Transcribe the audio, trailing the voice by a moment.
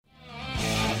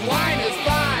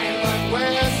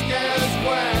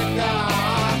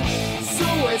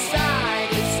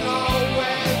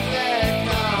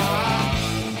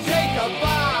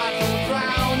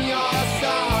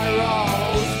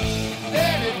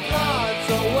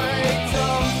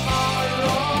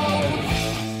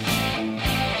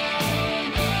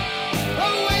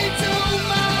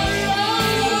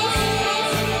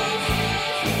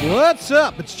What's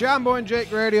up? It's John Boy and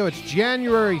Jake Radio. It's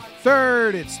January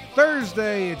 3rd. It's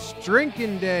Thursday. It's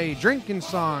drinking day, drinking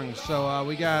songs. So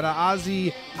we got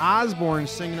Ozzy Osbourne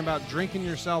singing about drinking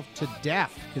yourself to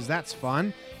death, because that's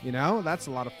fun. You know, that's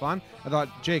a lot of fun. I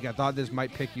thought this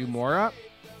might pick you more up.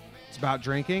 It's about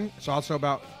drinking. It's also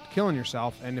about killing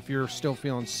yourself. And if you're still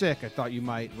feeling sick, I thought you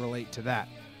might relate to that.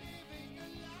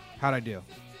 How'd I do?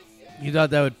 You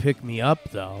thought that would pick me up,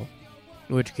 though,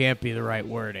 which can't be the right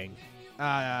wording.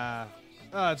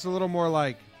 It's a little more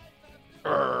like,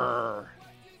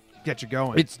 get you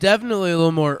going. It's definitely a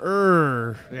little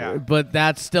more, Yeah. but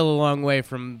that's still a long way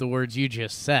from the words you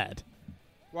just said.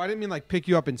 Well, I didn't mean like pick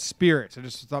you up in spirits. I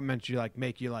just thought meant you like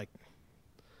make you like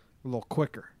a little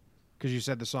quicker, because you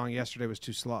said the song yesterday was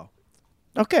too slow.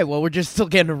 Okay, well, we're just still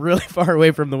getting really far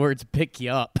away from the words pick you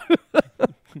up.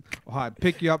 Well, I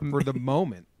pick you up for the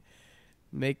moment.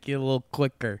 Make you a little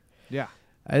quicker. Yeah.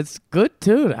 It's good,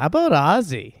 too. How about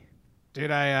Ozzy? Dude,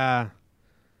 I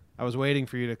was waiting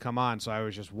for you to come on, so I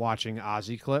was just watching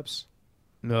Ozzy clips.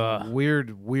 Ugh.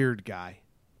 Weird guy.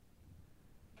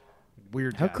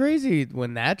 How crazy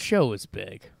when that show was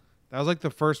big. That was like the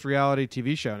first reality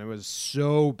TV show, and it was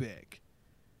so big.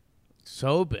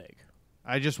 So big.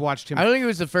 I just watched him. I don't think it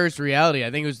was the first reality.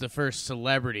 I think it was the first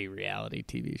celebrity reality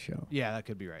TV show. Yeah, that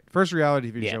could be right. First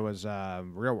reality TV show was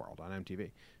Real World on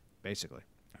MTV, basically.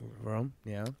 Well,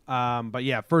 yeah. But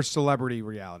yeah, first celebrity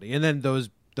reality, and then those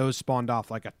spawned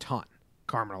off like a ton.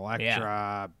 Carmen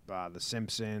Electra, The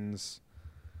Simpsons,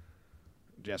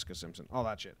 Jessica Simpson, all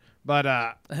that shit.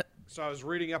 But so I was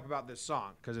reading up about this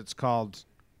song because it's called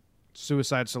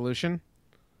 "Suicide Solution."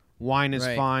 Wine is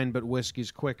fine, but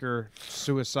whiskey's quicker.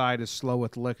 Suicide is slow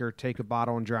with liquor. Take a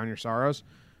bottle and drown your sorrows.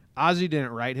 Ozzy didn't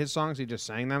write his songs; he just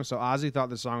sang them. So Ozzy thought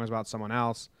the song was about someone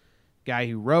else. Guy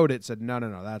who wrote it said, no,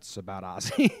 that's about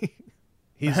Ozzy.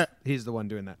 he's the one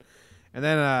doing that. And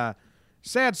then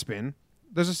sad spin.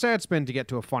 There's a sad spin to get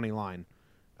to a funny line.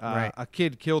 A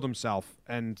kid killed himself,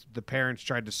 and the parents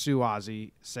tried to sue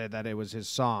Ozzy, said that it was his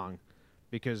song,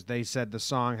 because they said the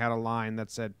song had a line that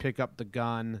said, pick up the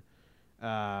gun,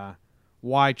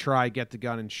 why try, get the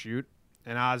gun and shoot.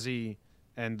 And Ozzy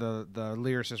and the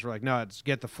lyricists were like, no, it's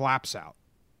get the flaps out,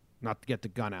 not get the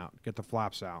gun out, get the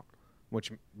flaps out.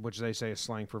 Which they say is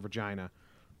slang for vagina.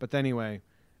 But anyway,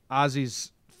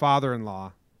 Ozzy's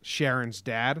father-in-law, Sharon's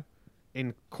dad,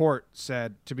 in court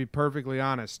said, to be perfectly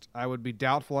honest, I would be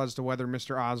doubtful as to whether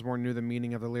Mr. Osbourne knew the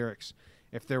meaning of the lyrics,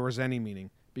 if there was any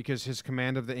meaning, because his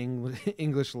command of the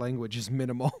English language is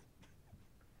minimal.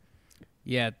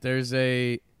 Yeah, there's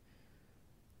an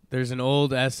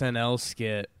old SNL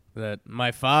skit that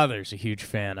my father's a huge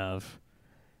fan of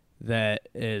that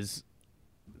is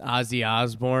Ozzy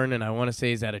Osbourne, and I want to say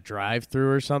he's at a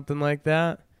drive-thru or something like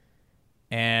that.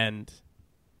 And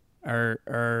I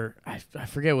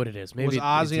forget what it is. Maybe was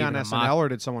Ozzy on SNL, or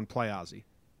did someone play Ozzy?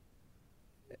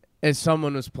 As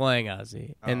someone was playing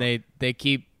Ozzy, and they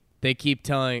keep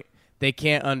telling, they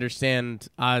can't understand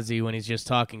Ozzy when he's just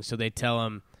talking, so they tell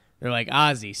him, they're like,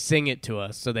 Ozzy, sing it to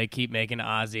us. So they keep making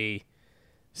Ozzy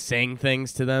sing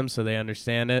things to them so they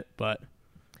understand it, but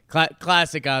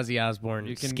classic Ozzy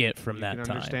Osbourne skit from that time. You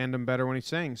can understand him better when he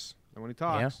sings than when he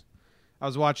talks. Yeah. I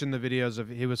was watching the videos of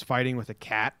he was fighting with a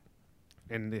cat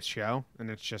in this show, and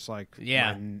it's just like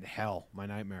my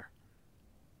nightmare.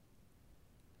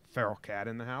 Feral cat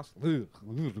in the house.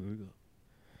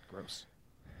 Gross.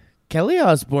 Kelly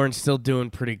Osbourne's still doing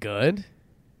pretty good.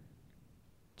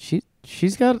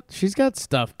 She's got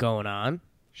stuff going on.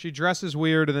 She dresses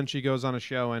weird, and then she goes on a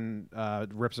show and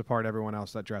rips apart everyone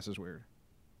else that dresses weird.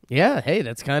 Yeah, hey,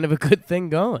 that's kind of a good thing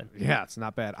going. Yeah, it's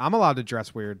not bad. I'm allowed to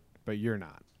dress weird, but you're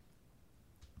not.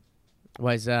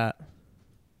 Why is that?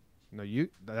 No,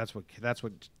 that's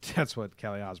what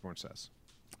Kelly Osbourne says.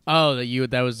 Oh,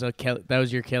 that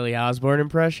was your Kelly Osbourne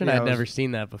impression? Yeah, I'd never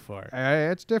seen that before.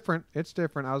 It's different. It's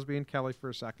different. I was being Kelly for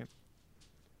a second.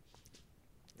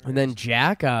 And then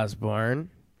Jack Osbourne.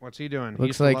 What's he doing?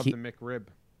 Looks he like loved the McRib.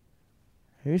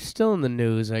 He's still in the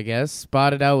news, I guess.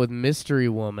 Spotted out with Mystery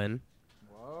Woman.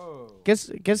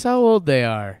 Guess how old they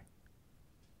are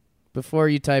before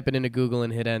you type it into Google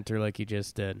and hit enter like you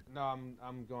just did. No,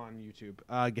 I'm going on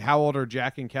YouTube. How old are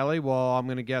Jack and Kelly? Well, I'm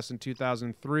going to guess in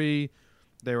 2003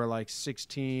 they were like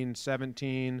 16,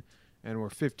 17, and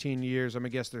we're 15 years. I'm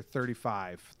going to guess they're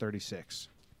 35, 36.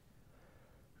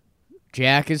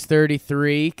 Jack is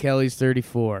 33, Kelly's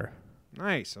 34.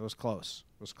 Nice. It was close.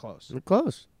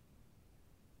 Close.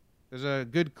 There's a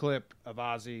good clip of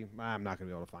Ozzy. I'm not going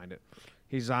to be able to find it.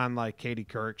 He's on like Katie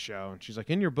Couric's show, and she's like,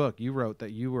 in your book, you wrote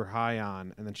that you were high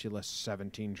on, and then she lists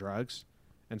 17 drugs,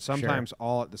 and sometimes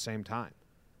all at the same time.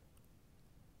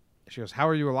 She goes, "How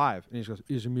are you alive?" And he goes,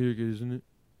 "It's America, isn't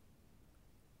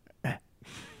it?"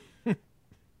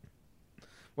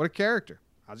 What a character,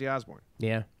 Ozzy Osbourne.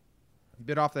 Yeah.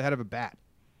 Bit off the head of a bat.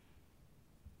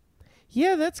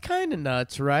 Yeah, that's kind of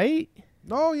nuts, right?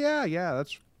 Oh yeah,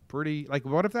 that's pretty. Like,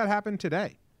 what if that happened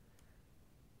today?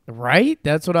 Right?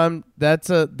 That's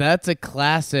a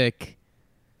classic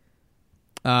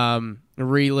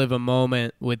relive a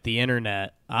moment with the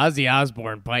internet. Ozzy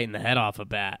Osbourne biting the head off a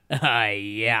bat.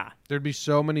 Yeah. There'd be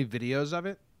so many videos of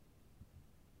it.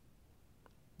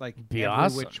 Like, be every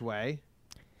awesome. which way.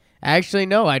 Actually,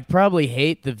 no, I'd probably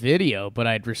hate the video, but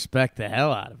I'd respect the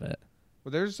hell out of it.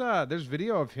 Well, there's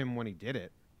video of him when he did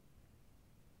it.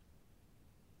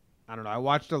 I don't know. I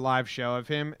watched a live show of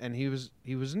him, and he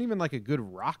wasn't even like a good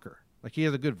rocker. Like, he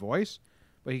has a good voice,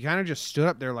 but he kind of just stood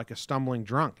up there like a stumbling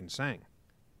drunk and sang.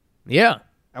 Yeah.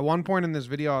 At one point in this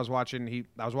video I was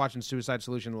watching Suicide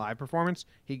Solution live performance.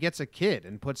 He gets a kid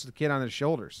and puts the kid on his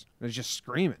shoulders and is just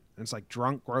screaming. And it's like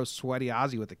drunk, gross, sweaty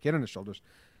Ozzy with the kid on his shoulders.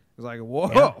 It's like,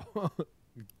 whoa, yeah.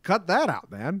 Cut that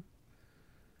out, man.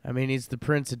 I mean, he's the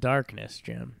Prince of Darkness,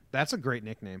 Jim. That's a great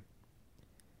nickname.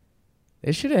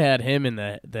 They should have had him in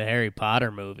the Harry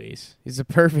Potter movies. He's a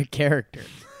perfect character.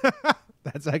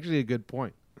 That's actually a good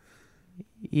point.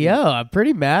 Yo, I'm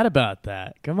pretty mad about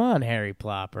that. Come on, Harry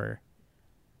Plopper.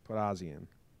 Put Ozzy in.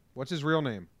 What's his real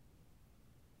name?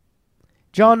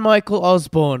 John Michael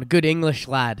Osborne. Good English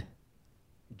lad.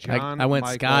 John I went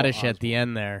Michael Scottish Osborne. at the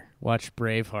end there. Watched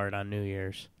Braveheart on New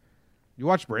Year's. You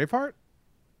watched Braveheart?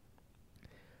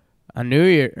 On New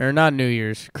Year, or not New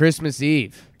Year's, Christmas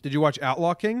Eve. Did you watch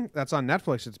Outlaw King? That's on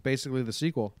Netflix. It's basically the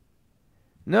sequel.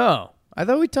 No, I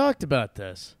thought we talked about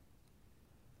this.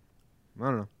 I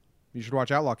don't know. You should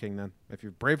watch Outlaw King then. If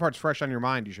your Braveheart's fresh on your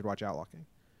mind, you should watch Outlaw King.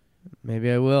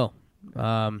 Maybe I will. Hold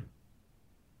on.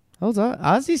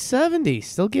 Ozzy's 70,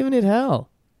 still giving it hell.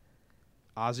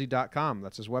 Ozzy.com.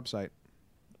 That's his website.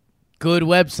 Good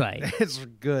website. It's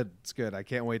good. It's good. I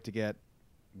can't wait to get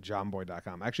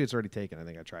johnboy.com. Actually, it's already taken. I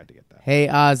think I tried to get that. Hey,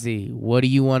 Ozzy, what do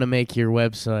you want to make your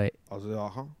website? Ozzy,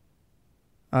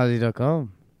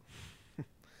 Ozzy.com.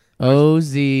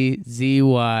 OZZY.com.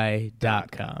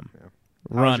 Yeah.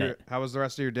 Run it. How was the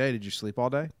rest of your day? Did you sleep all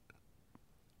day?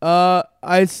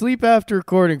 I sleep after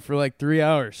recording for like 3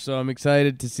 hours, so I'm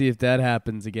excited to see if that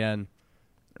happens again.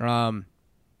 But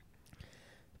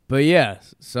yeah,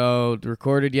 so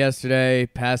recorded yesterday,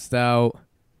 passed out.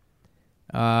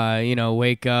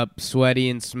 Wake up sweaty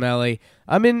and smelly.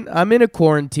 I'm in a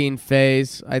quarantine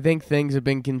phase. I think things have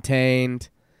been contained.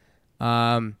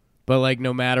 But like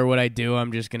no matter what I do,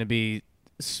 I'm just gonna be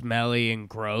smelly and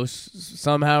gross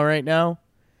somehow right now.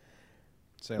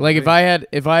 Like if I had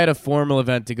a formal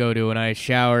event to go to and I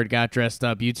showered, got dressed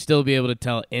up, you'd still be able to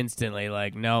tell instantly,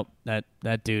 like, nope,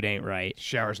 that dude ain't right.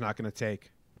 Shower's not gonna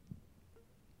take.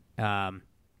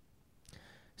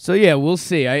 So yeah, we'll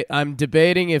see. I'm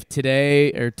debating if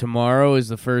today or tomorrow is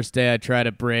the first day I try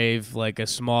to brave like a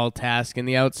small task in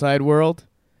the outside world.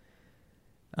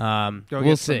 Go we'll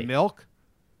get see. Some milk.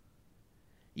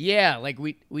 Yeah, like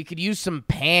we could use some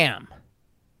Pam.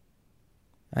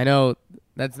 I know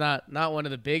that's not one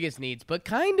of the biggest needs, but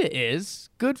kinda is.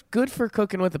 Good for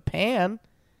cooking with a pan.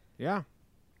 Yeah.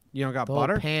 You don't got The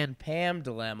butter? whole pan-Pam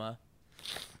dilemma.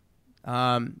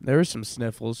 There were some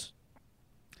sniffles.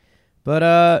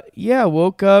 But yeah,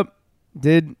 woke up,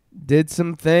 did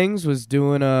some things, was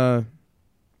doing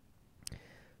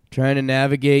trying to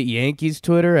navigate Yankees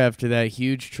Twitter after that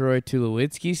huge Troy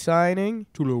Tulowitzki signing.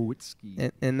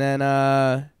 And then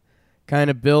kind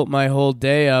of built my whole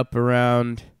day up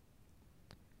around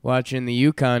watching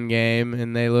the UConn game,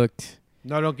 and they looked.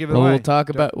 No, don't give it well, away. We'll talk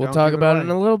about it in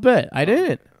a little bit. I did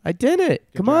it.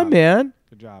 Good Come job. on, man.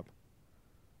 Good job.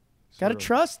 Gotta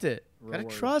trust it. real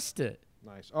word. Trust it.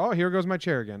 Nice. Oh, here goes my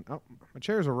chair again. Oh, my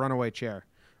chair is a runaway chair.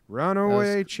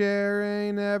 Runaway chair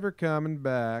ain't ever coming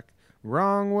back.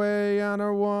 Wrong way on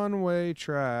a one-way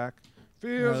track.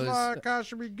 Feels like I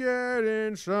should be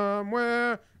getting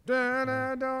somewhere.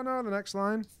 I don't know the next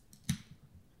line.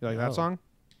 You like that song?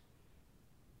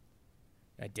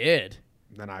 I did.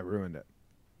 Then I ruined it.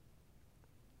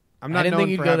 I didn't think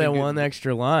you'd go that one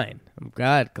extra line. I'm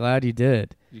glad you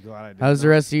did. You glad I did? How's the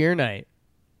rest of your night?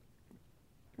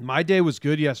 My day was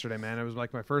good yesterday, man. It was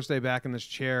like my first day back in this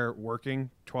chair working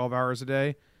 12 hours a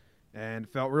day, and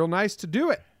it felt real nice to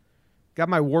do it. Got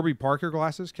my Warby Parker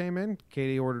glasses came in.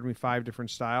 Katie ordered me 5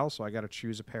 different styles, so I got to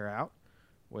choose a pair out,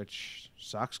 which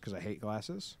sucks because I hate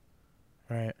glasses.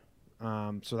 Right.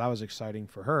 So that was exciting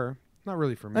for her. Not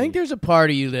really for me. I think there's a part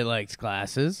of you that likes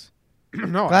glasses.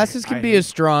 No, Glasses can be a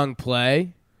strong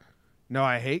play. No,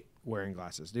 I hate wearing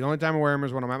glasses. The only time I wear them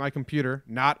is when I'm at my computer,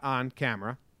 not on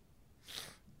camera.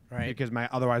 Right. Because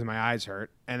otherwise my eyes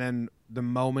hurt. And then the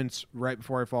moments right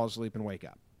before I fall asleep and wake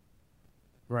up.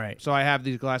 Right. So I have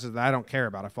these glasses that I don't care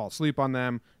about. I fall asleep on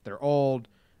them. They're old.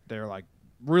 They're like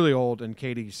really old. And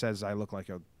Katie says I look like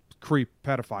a creep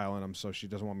pedophile in them, so she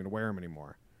doesn't want me to wear them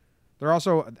anymore. They're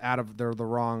also they're the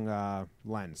wrong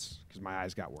lens because my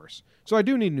eyes got worse. So I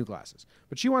do need new glasses.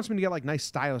 But she wants me to get like nice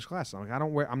stylish glasses. I'm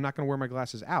like, I'm not going to wear my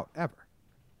glasses out ever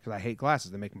because I hate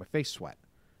glasses. They make my face sweat.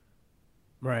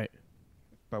 Right.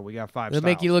 But we got 5 They'll styles.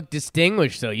 make you look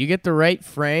distinguished, though. You get the right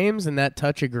frames and that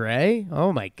touch of gray.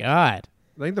 Oh, my God.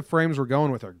 I think the frames we're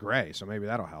going with are gray, so maybe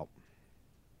that'll help.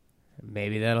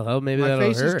 Maybe that'll help. Maybe My that'll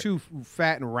face hurt. is too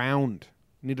fat and round.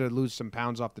 Need to lose some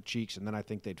pounds off the cheeks, and then I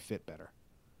think they'd fit better.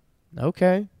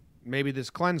 Okay. Maybe this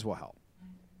cleanse will help.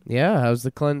 Yeah, how's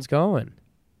the cleanse going?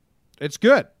 It's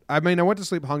good. I mean, I went to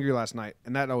sleep hungry last night,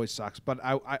 and that always sucks. But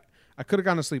I could have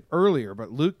gone to sleep earlier,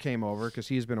 but Luke came over because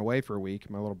he's been away for a week,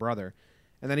 my little brother.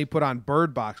 And then he put on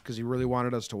Bird Box because he really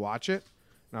wanted us to watch it.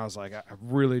 And I was like, I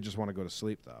really just want to go to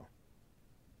sleep, though.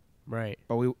 Right.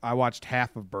 But I watched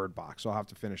half of Bird Box, so I'll have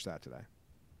to finish that today.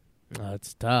 Oh,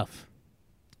 it's tough.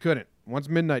 Couldn't. Once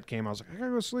midnight came, I was like, I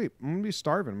gotta go to sleep. I'm going to be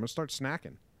starving. I'm going to start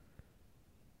snacking.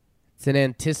 It's an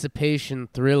anticipation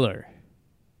thriller.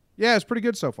 Yeah, it's pretty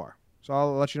good so far. So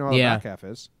I'll let you know how the back half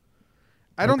is.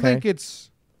 I don't Okay. think it's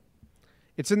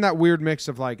in that weird mix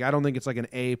of like, I don't think it's like an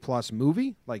A+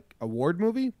 movie, like award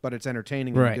movie, but it's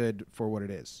entertaining Right. and good for what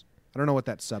it is. I don't know what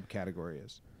that subcategory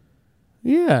is.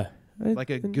 Yeah.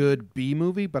 Like a good B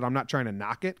movie, but I'm not trying to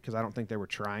knock it because I don't think they were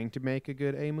trying to make a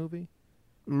good A movie.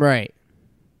 Right.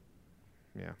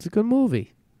 Yeah. It's a good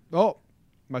movie. Oh,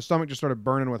 my stomach just started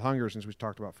burning with hunger since we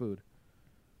talked about food.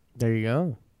 There you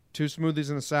go. 2 smoothies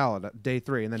and a salad, day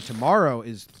 3. And then tomorrow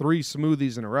is 3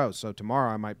 smoothies in a row. So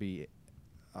tomorrow I might be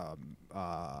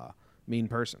mean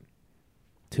person.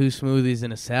 2 smoothies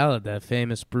and a salad, that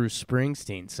famous Bruce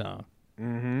Springsteen song.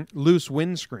 Mm-hmm. Loose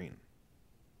windscreen.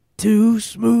 2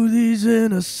 smoothies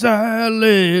and a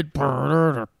salad.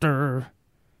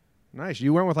 Nice.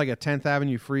 You went with like a 10th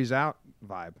Avenue Freeze Out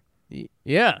vibe.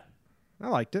 Yeah. I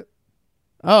liked it.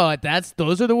 Oh,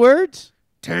 those are the words?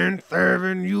 10th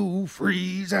Avenue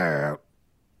Freeze Out.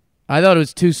 I thought it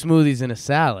was 2 smoothies and a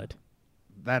salad.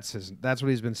 That's what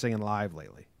he's been singing live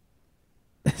lately.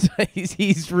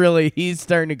 he's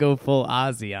starting to go full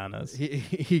Ozzy on us.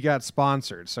 He got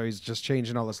sponsored, so he's just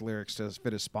changing all his lyrics to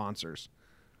fit his sponsors.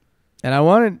 And I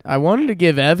wanted to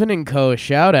give Evan and Co. a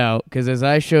shout out because as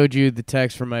I showed you the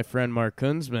text from my friend Mark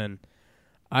Kunzman,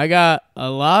 I got a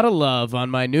lot of love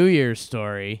on my New Year's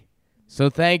story. So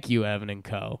thank you, Evan and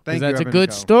Co. Thank Because you, that's Evan a and good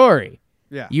Co. story.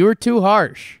 Yeah. You were too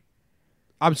harsh.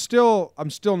 I'm still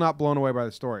not blown away by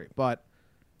the story, but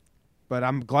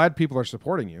I'm glad people are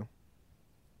supporting you.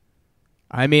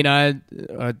 I mean,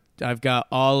 I've got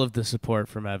all of the support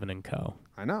from Evan and Co.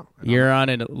 I know. You're on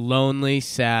a lonely,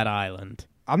 sad island.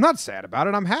 I'm not sad about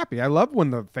it. I'm happy. I love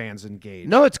when the fans engage.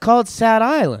 No, it's called Sad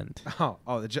Island.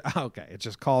 Okay. It's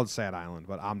just called Sad Island,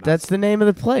 but I'm not. That's the name of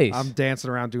the place. I'm dancing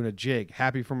around doing a jig.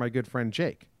 Happy for my good friend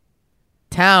Jake.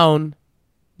 Town,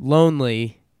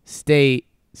 lonely, state,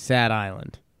 Sad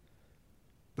Island.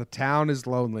 The town is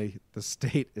lonely. The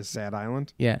state is Sad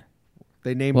Island. Yeah.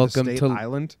 They named Welcome the state to-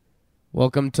 Island.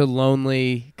 Welcome to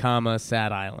lonely,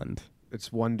 Sad Island.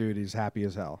 It's one dude. He's happy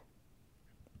as hell.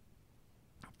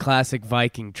 Classic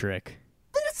Viking trick.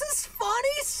 This is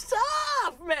funny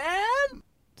stuff, man.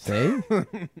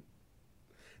 See?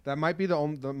 That might be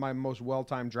my most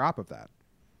well-timed drop of that.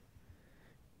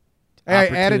 Hey, I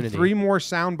added Opportunity. 3 more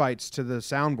sound bites to the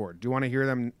soundboard. Do you want to hear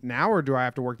them now, or do I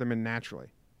have to work them in naturally?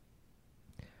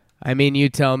 I mean, you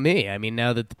tell me. I mean,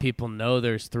 now that the people know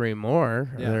there's 3 more,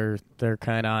 Yeah. they're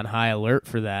kind of on high alert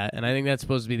for that. And I think that's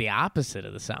supposed to be the opposite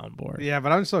of the soundboard. Yeah,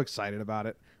 but I'm so excited about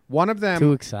it. One of them,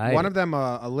 Too excited. One of them,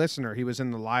 a listener. He was in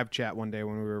the live chat one day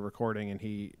when we were recording, and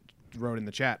he wrote in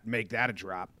the chat, "Make that a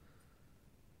drop."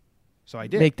 So I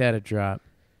did. Make that a drop.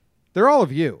 They're all of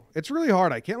you. It's really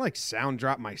hard. I can't sound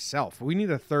drop myself. We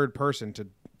need a third person to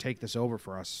take this over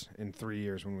for us in 3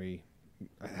 years when we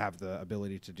have the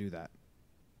ability to do that.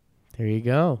 There you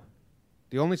go.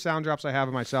 The only sound drops I have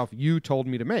of myself, you told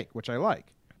me to make, which I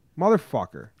like.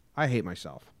 Motherfucker, I hate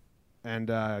myself. And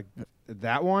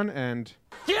that one and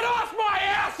Get off my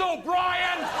ass,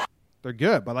 O'Brien! they're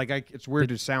good, but it's weird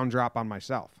to sound drop on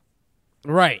myself.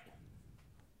 Right.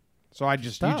 So you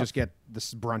Tough. just get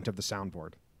the brunt of the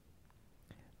soundboard.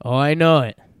 Oh, I know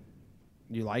it.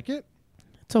 You like it?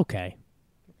 It's okay.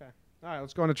 Okay. All right,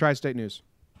 let's go into Tri-State News.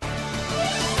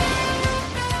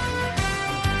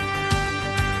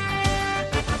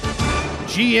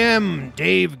 GM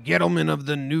Dave Gettleman of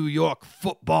the New York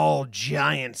Football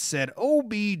Giants said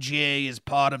OBJ is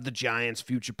part of the Giants'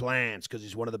 future plans because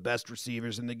he's one of the best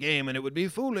receivers in the game, and it would be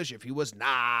foolish if he was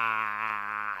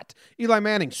not. Eli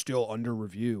Manning still under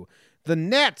review. The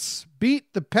Nets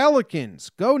beat the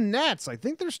Pelicans. Go Nets. I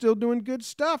think they're still doing good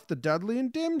stuff. The Dudley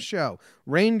and Dim show.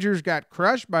 Rangers got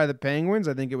crushed by the Penguins.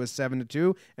 I think it was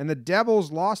 7-2. And the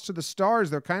Devils lost to the Stars.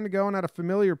 They're kind of going at a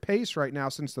familiar pace right now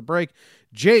since the break.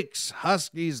 Jake's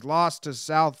Huskies lost to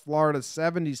South Florida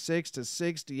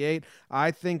 76-68. I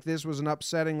think this was an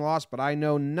upsetting loss, but I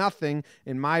know nothing.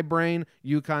 In my brain,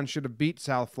 UConn should have beat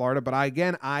South Florida. But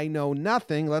I know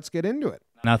nothing. Let's get into it.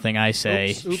 Nothing I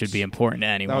say Oops. should be important to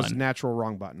anyone. That was a natural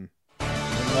wrong button. And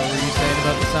what were you saying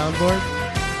about the soundboard?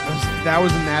 That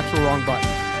was a natural wrong button.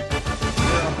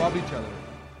 They're above each other.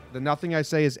 The nothing I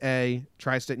say is A.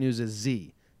 Tri-State News is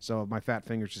Z. So my fat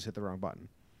fingers just hit the wrong button.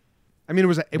 I mean,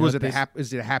 is it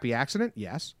a happy accident?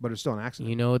 Yes, but it's still an accident.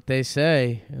 You know what they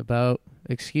say about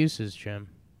excuses, Jim.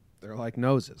 They're like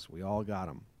noses. We all got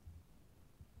them.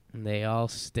 And they all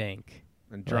stink.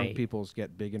 And drunk people's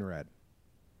get big and red.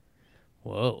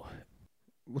 Whoa.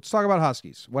 Let's talk about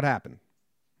Huskies. What happened?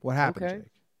 What happened, Okay. Jake?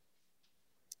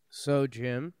 So,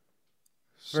 Jim,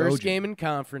 first game in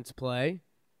conference play.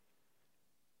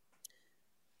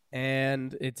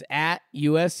 And it's at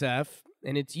USF.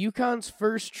 And it's UConn's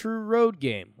first true road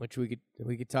game, which we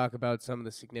could talk about some of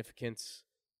the significance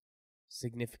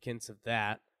of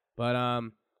that. But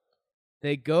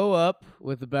they go up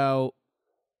with about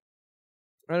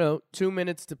 2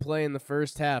 minutes to play in the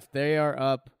first half. They are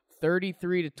up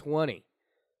 33-20.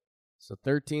 So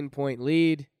 13-point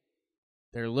lead.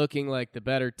 They're looking like the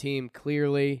better team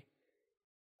clearly.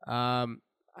 I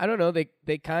don't know, they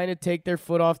kind of take their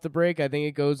foot off the brake. I think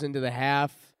it goes into the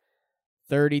half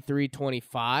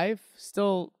 33-25.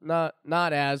 Still not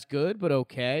as good, but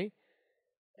okay.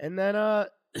 And then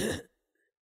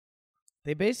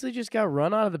they basically just got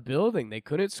run out of the building. They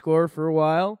couldn't score for a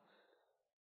while.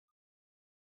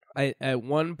 At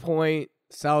one point,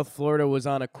 South Florida was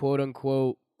on a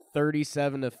quote-unquote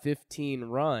 37-15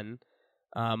 run.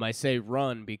 I say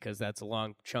run because that's a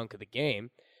long chunk of the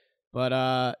game.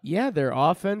 But, their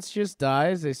offense just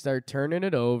dies. They start turning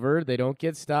it over. They don't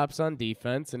get stops on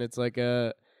defense, and it's like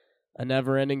a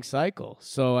never-ending cycle.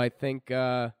 So I think,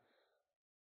 I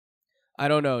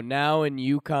don't know, now in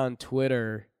UConn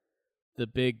Twitter, the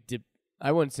big,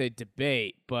 I wouldn't say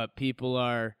debate, but people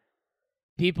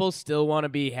still want to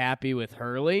be happy with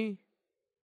Hurley.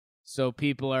 So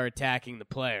people are attacking the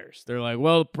players. They're like,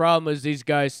 well, the problem is these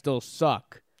guys still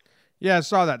suck. Yeah, I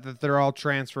saw that they're all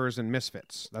transfers and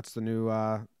misfits. That's the new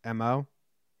MO.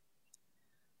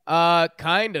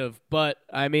 Kind of, but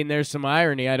I mean, there's some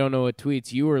irony. I don't know what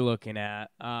tweets you were looking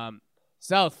at.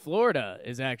 South Florida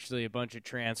is actually a bunch of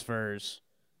transfers,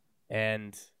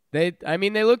 and they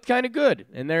looked kind of good,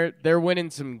 and they're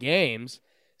winning some games.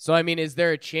 So I mean, is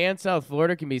there a chance South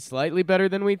Florida can be slightly better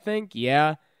than we think?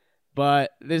 Yeah.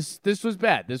 But this was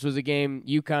bad. This was a game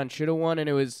UConn should have won, and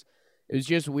it was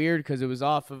just weird because it was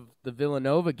off of the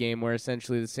Villanova game where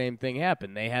essentially the same thing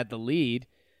happened. They had the lead.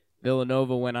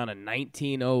 Villanova went on a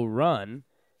 19-0 run,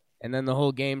 and then the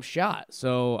whole game shot.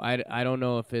 So I don't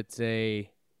know if it's a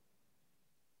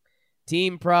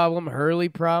team problem, Hurley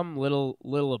problem,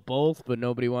 little of both, but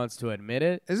nobody wants to admit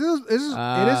it. It is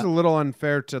a little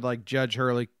unfair to like judge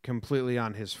Hurley completely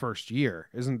on his first year.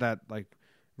 Isn't that like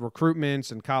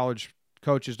recruitments and college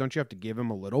coaches, don't you have to give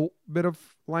him a little bit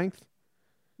of length?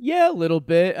 Yeah, a little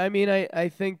bit. I mean, I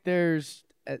think there's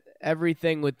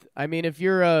everything with, I mean, if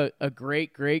you're a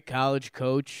great college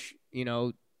coach, you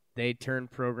know, they turn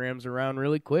programs around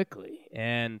really quickly.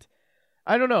 And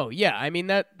I don't know. Yeah, I mean,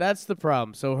 that's the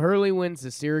problem. So Hurley wins the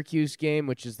Syracuse game,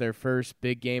 which is their first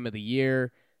big game of the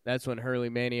year. That's when Hurley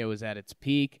Mania was at its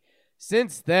peak.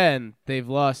 Since then, they've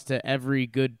lost to every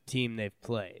good team they've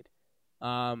played.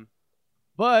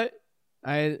 But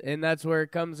and that's where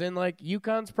it comes in. Like,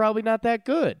 UConn's probably not that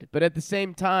good, but at the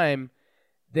same time,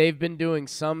 they've been doing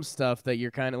some stuff that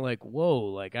you're kind of like, whoa,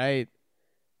 like I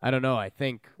don't know. I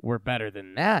think we're better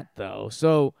than that though.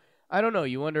 So I don't know.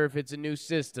 You wonder if it's a new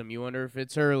system. You wonder if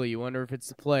it's early. You wonder if it's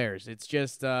the players. It's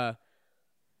just, I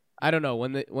don't know.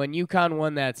 When UConn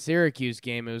won that Syracuse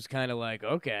game, it was kind of like,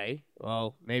 okay,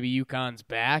 well, maybe UConn's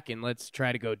back and let's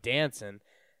try to go dancing.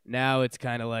 Now it's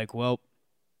kind of like, well,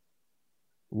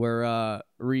 we're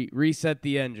reset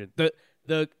the engine.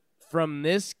 The from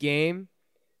this game,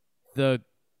 the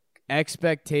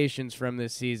expectations from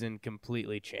this season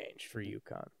completely changed for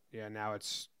UConn. Yeah, now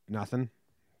it's nothing.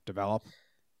 Develop.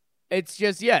 It's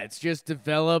just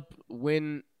develop,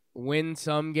 win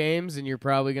some games, and you're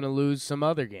probably going to lose some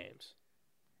other games.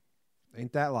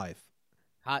 Ain't that life?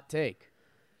 Hot take.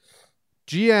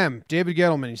 GM David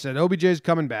Gettleman. He said OBJ's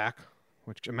coming back.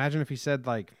 Which imagine if he said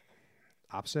like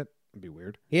opposite. It'd be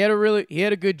weird. He had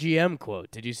a good GM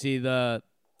quote. Did you see the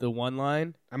one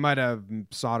line? I might have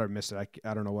saw it or missed it.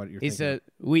 I don't know what you're thinking. He said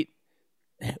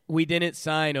we didn't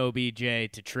sign OBJ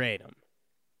to trade him.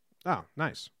 Oh,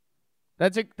 nice.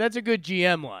 That's a good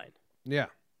GM line. Yeah.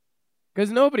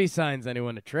 Because nobody signs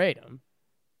anyone to trade him.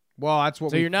 Well, that's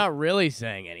what. So you're not really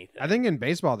saying anything. I think in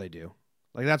baseball they do.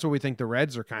 Like that's what we think the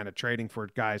Reds are kind of trading for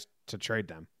guys to trade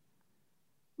them.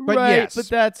 But right, yes, but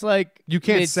that's like you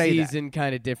can't say that. Mid-season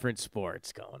kind of different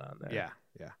sports going on there.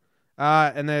 Yeah.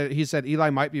 And then he said Eli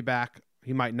might be back.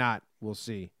 He might not. We'll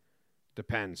see.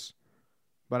 Depends.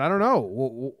 But I don't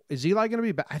know. Is Eli going to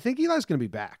be back? I think Eli's going to be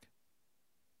back.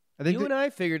 I think you and I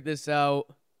figured this out.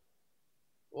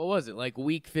 What was it, like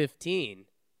week 15?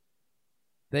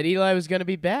 That Eli was going to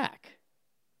be back.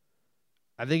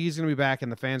 I think he's going to be back,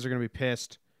 and the fans are going to be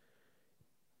pissed.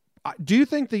 Do you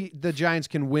think the Giants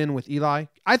can win with Eli?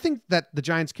 I think that the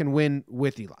Giants can win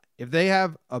with Eli. If they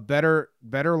have a better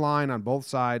line on both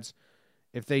sides,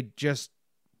 if they just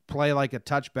play like a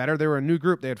touch better. They were a new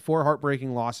group. They had 4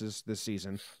 heartbreaking losses this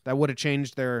season. That would have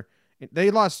changed their –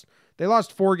 they lost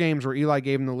 4 games where Eli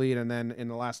gave them the lead, and then in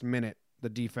the last minute, the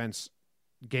defense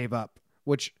gave up,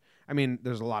 which – I mean,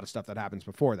 there's a lot of stuff that happens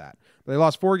before that. But they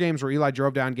lost 4 games where Eli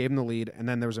drove down, gave them the lead, and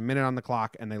then there was a minute on the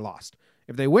clock, and they lost.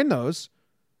 If they win those,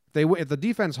 if the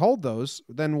defense hold those,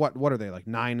 then what are they, like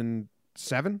 9-7?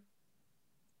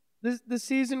 The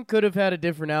season could have had a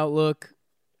different outlook.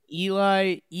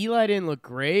 Eli didn't look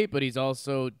great, but he's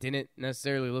also didn't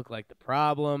necessarily look like the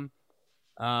problem.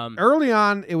 Early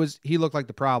on, he looked like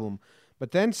the problem.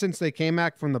 But then since they came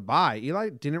back from the bye, Eli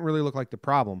didn't really look like the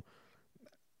problem.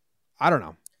 I don't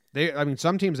know.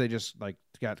 Some teams they just like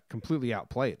got completely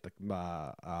outplayed, like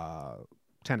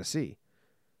Tennessee.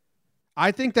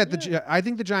 I think that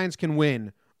the Giants can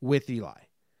win with Eli,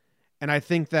 and I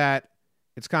think that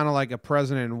it's kind of like a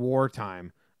president in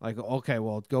wartime. Like, okay,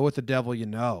 well, go with the devil you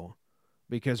know,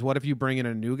 because what if you bring in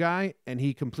a new guy and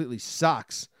he completely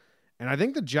sucks? And I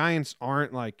think the Giants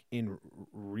aren't like in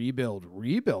rebuild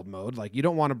mode. Like, you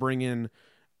don't want to bring in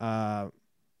a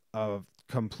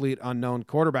complete unknown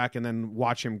quarterback and then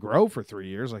watch him grow for 3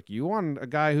 years. Like, you want a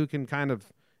guy who can kind of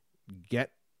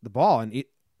get the ball, and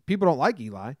people don't like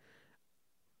Eli.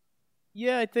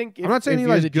 Yeah, I think I'm not saying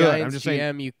Eli's good. Giants I'm just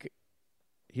saying GM,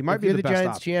 he might be the best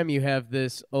Giants option. GM, you have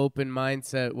this open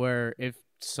mindset where if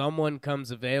someone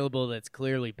comes available that's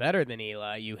clearly better than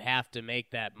Eli, you have to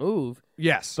make that move.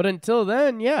 Yes. But until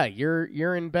then, yeah, you're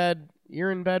in bed.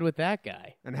 You're in bed with that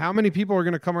guy. And how many people are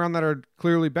going to come around that are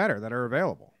clearly better, that are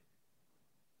available?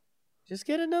 Just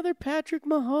get another Patrick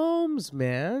Mahomes,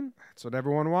 man. That's what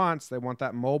everyone wants. They want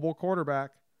that mobile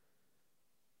quarterback.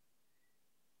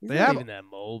 He's not even that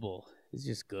mobile. He's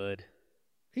just good.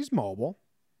 He's mobile.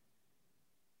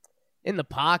 In the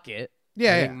pocket.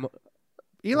 Yeah.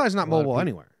 Eli's not mobile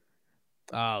anywhere.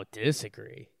 Oh,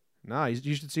 disagree. No,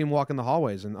 you should see him walk in the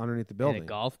hallways and underneath the building. In a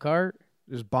golf cart?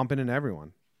 Just bumping into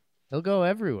everyone. He'll go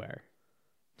everywhere.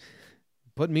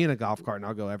 Put me in a golf cart and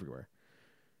I'll go everywhere.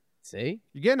 See?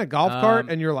 You get in a golf cart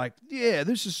and you're like, yeah,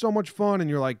 this is so much fun. And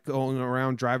you're like going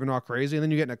around driving all crazy. And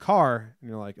then you get in a car and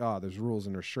you're like, oh, there's rules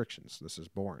and restrictions. This is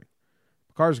boring.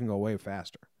 Cars can go way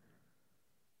faster.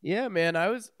 Yeah, man. I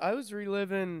was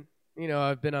reliving,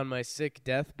 I've been on my sick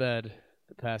deathbed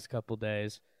the past couple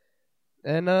days.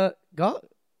 And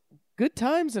good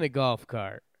times in a golf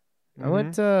cart.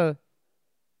 Mm-hmm.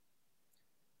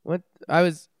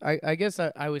 I guess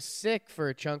I was sick for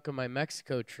a chunk of my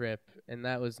Mexico trip, and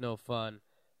that was no fun.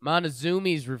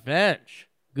 Montezumi's Revenge.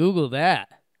 Google that.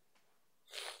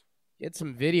 Get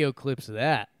some video clips of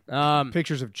that.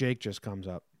 Pictures of Jake just comes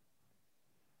up.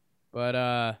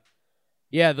 But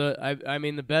yeah,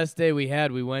 the best day we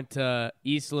had, we went to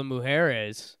Isla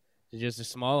Mujeres, just a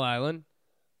small island,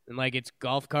 and it's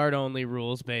golf cart only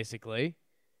rules basically.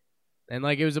 And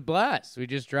it was a blast. We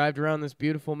just drove around this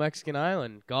beautiful Mexican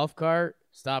island. Golf cart,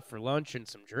 stopped for lunch and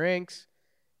some drinks.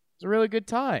 It was a really good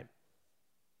time.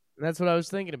 And that's what I was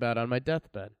thinking about on my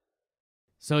deathbed.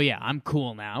 So yeah, I'm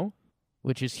cool now,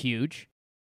 which is huge.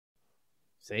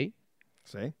 See?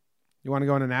 You want to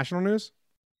go into national news?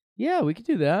 Yeah, we could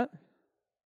do that.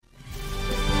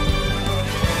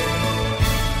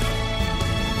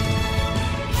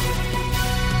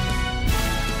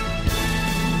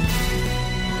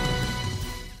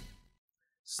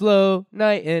 Slow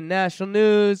night in national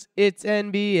news. It's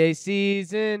NBA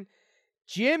season.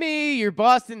 Jimmy, your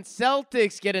Boston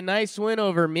Celtics get a nice win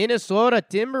over Minnesota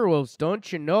Timberwolves.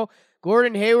 Don't you know?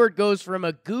 Gordon Hayward goes from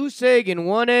a goose egg and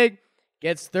 1 egg,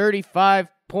 gets 35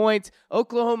 points.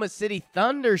 Oklahoma City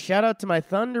Thunder. Shout out to my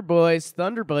Thunder boys,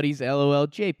 Thunder buddies, LOL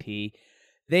JP.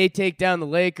 They take down the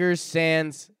Lakers,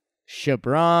 sans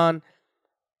Chabron.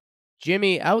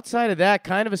 Jimmy, outside of that,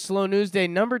 kind of a slow news day.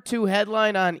 Number 2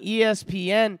 headline on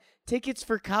ESPN. Tickets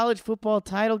for college football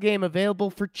title game available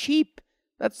for cheap.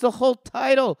 That's the whole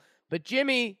title. But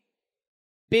Jimmy,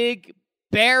 big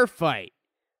bear fight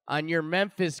on your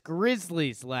Memphis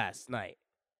Grizzlies last night.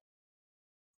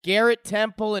 Garrett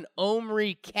Temple and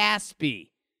Omri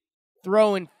Caspi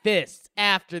throwing fists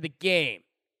after the game.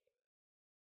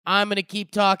 I'm going to keep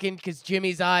talking because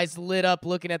Jimmy's eyes lit up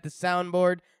looking at the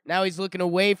soundboard. Now he's looking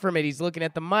away from it. He's looking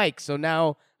at the mic. So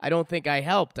now I don't think I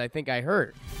helped. I think I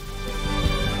hurt.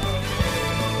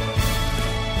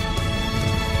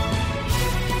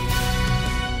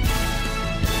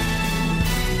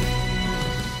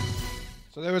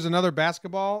 So there was another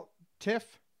basketball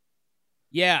tiff?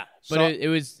 Yeah, but So- it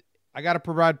was... I got to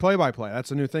provide play-by-play.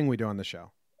 That's a new thing we do on the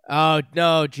show. Oh,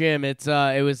 no, Jim. It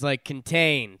was like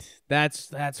contained.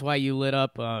 That's why you lit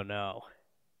up. Oh, no.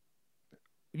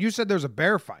 You said there's a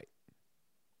bear fight.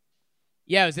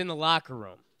 Yeah, it was in the locker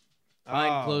room.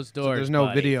 Behind closed doors. So there's no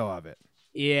buddy. video of it.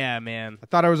 Yeah, man. I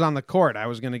thought I was on the court. I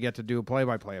was going to get to do a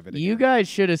play-by-play of it. You again. guys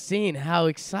should have seen how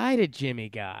excited Jimmy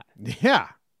got. Yeah,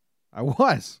 I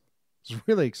was. I was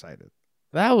really excited.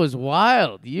 That was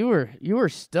wild. You were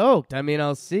stoked. I mean,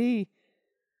 I'll see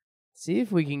if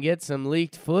we can get some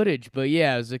leaked footage. But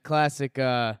yeah, it was a classic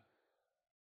but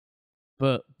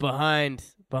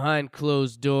behind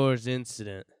closed doors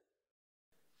incident.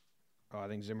 Oh, I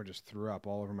think Zimmer just threw up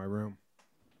all over my room.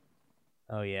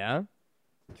 Oh yeah?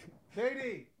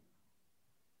 Katie,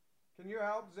 can you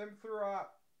help? Zim threw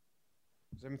up.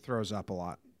 Zim throws up a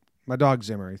lot. My dog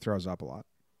Zimmer, he throws up a lot.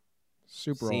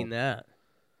 Super Seen old. that.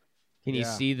 Can you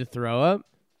Yeah. see the throw up?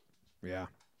 Yeah.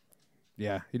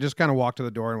 Yeah. He just kind of walked to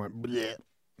the door and went, bleh.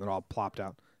 It all plopped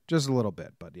out. Just a little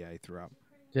bit, but yeah, he threw up.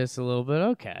 Just a little bit.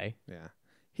 Okay. Yeah.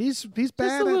 He's bad. Just a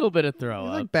at- little bit of throw He's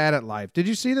up. like bad at life. Did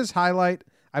you see this highlight?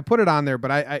 I put it on there, but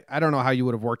I don't know how you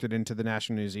would have worked it into the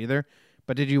national news either.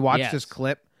 But did you watch Yes. this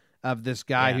clip of this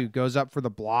guy Yeah. who goes up for the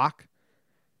block?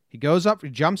 He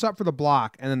jumps up for the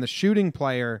block, and then the shooting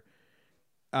player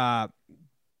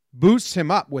boosts him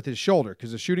up with his shoulder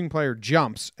because the shooting player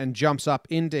jumps up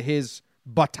into his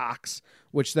buttocks,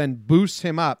 which then boosts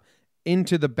him up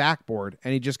into the backboard,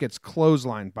 and he just gets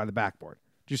clotheslined by the backboard.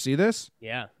 Did you see this?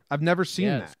 Yeah. I've never seen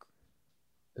Yeah, that.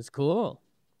 It's cool.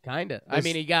 Kind of. I It's-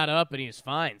 mean, he got up and he was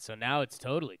fine, so now it's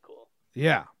totally cool.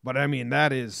 Yeah, but I mean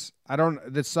this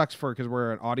sucks because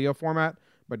we're an audio format,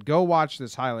 but go watch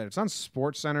this highlight. It's on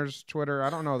Sports Center's Twitter. I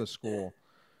don't know the school,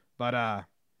 but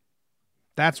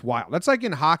that's wild. That's like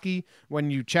in hockey when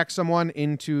you check someone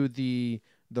into the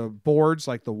boards,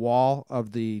 like the wall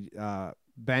of the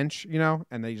bench,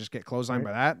 and they just get clotheslined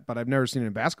by that. But I've never seen it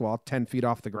in basketball, 10 feet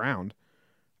off the ground.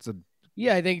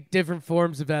 Yeah, I think different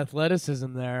forms of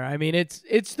athleticism there. I mean,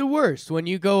 it's the worst when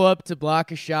you go up to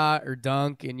block a shot or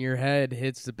dunk and your head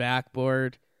hits the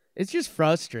backboard. It's just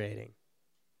frustrating.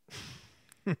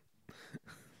 I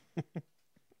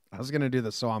was gonna do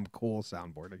the "So I'm Cool"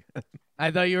 soundboard again. I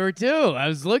thought you were too. I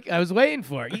was waiting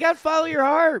for it. You got to follow your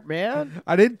heart, man.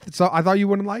 I did. So I thought you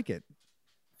wouldn't like it.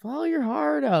 Follow your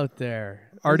heart out there.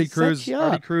 Artie It'll set Cruz. you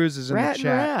Artie up. Cruz is in Rat the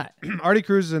and chat. rat. Artie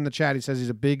Cruz is in the chat. He says he's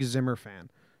a big Zimmer fan.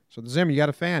 So Zimmer, you got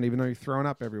a fan, even though you're throwing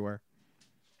up everywhere.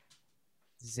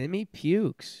 Zimmy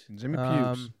pukes. Zimmy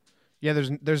pukes. Yeah,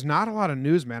 there's not a lot of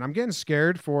news, man. I'm getting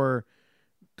scared for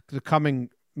the coming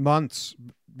months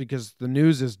because the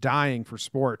news is dying for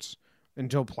sports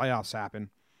until playoffs happen.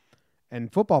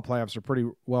 And football playoffs are pretty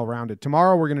well rounded.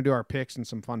 Tomorrow we're going to do our picks and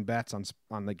some fun bets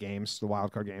on the games, the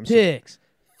wild card games. Picks,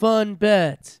 fun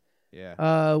bets.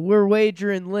 Yeah. We're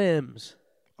wagering limbs.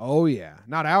 Oh yeah,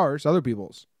 not ours, other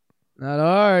people's. Not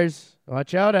ours.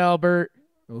 Watch out, Albert.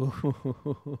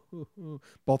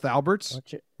 Both Alberts.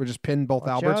 Watch it. We just pin both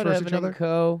Watch Alberts out, versus Evan each other. and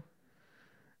Co.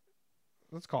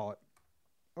 Let's call it.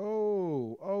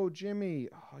 Oh, Jimmy.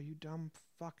 Oh, you dumb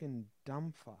fuck.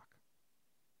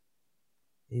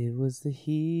 It was the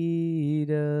heat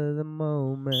of the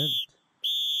moment.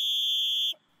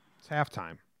 It's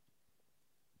halftime.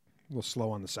 A little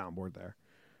slow on the soundboard there.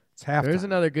 It's halftime. There's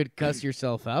another good cuss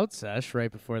yourself out sesh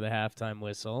right before the halftime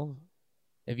whistle.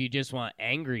 If you just want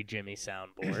angry Jimmy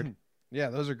soundboard. Yeah,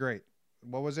 those are great.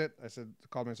 What was it? I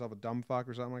called myself a dumb fuck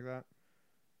or something like that.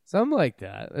 Something like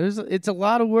that. It's a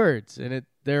lot of words, and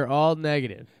they're all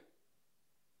negative.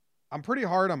 I'm pretty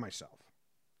hard on myself.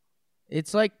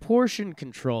 It's like portion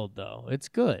controlled, though. It's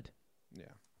good. Yeah.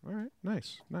 All right.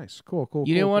 Nice. Cool.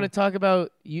 You didn't want to talk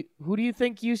about who do you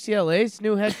think UCLA's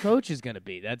new head coach is going to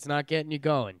be? That's not getting you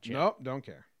going, Jim. Nope, don't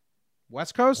care.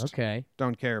 West Coast? Okay.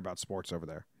 Don't care about sports over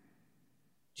there.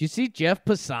 Do you see Jeff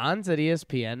Passans at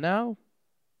ESPN now?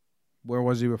 Where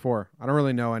was he before? I don't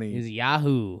really know any. He's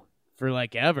Yahoo for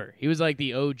like ever. He was like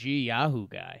the OG Yahoo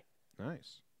guy.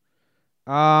 Nice.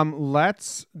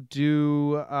 Let's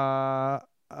do a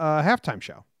halftime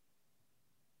show.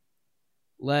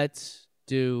 Let's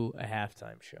do a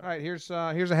halftime show. All right, here's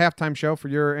a halftime show for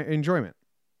your enjoyment.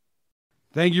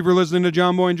 Thank you for listening to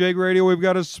John Boy and Jake Radio. We've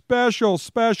got a special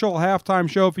halftime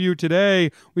show for you today.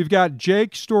 We've got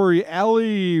Jake Story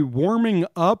Ellie warming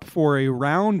up for a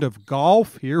round of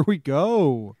golf. Here we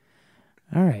go.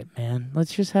 All right, man.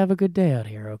 Let's just have a good day out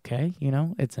here, okay? You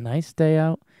know, it's a nice day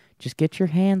out. Just get your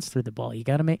hands through the ball. You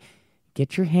got to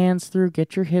get your hands through,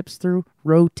 get your hips through,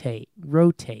 rotate.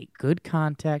 Good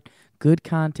contact.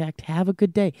 Have a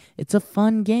good day. It's a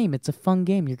fun game.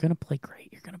 You're going to play great.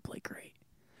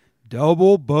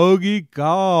 Double bogey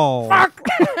golf. Fuck.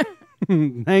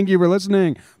 Thank you for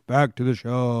listening. Back to the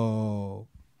show.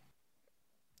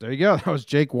 There you go. That was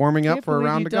Jake warming up for a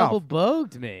round of golf. Double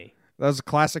bogged me. That was a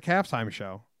classic halftime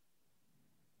show.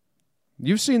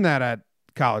 You've seen that at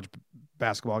college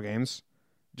basketball games.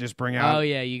 Just bring out. Oh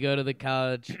yeah, you go to the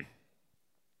college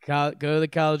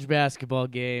basketball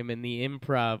game, and the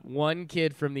improv. One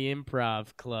kid from the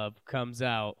improv club comes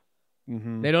out.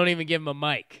 Mm-hmm. They don't even give him a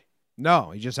mic.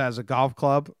 No, he just has a golf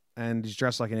club, and he's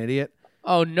dressed like an idiot.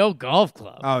 Oh, no golf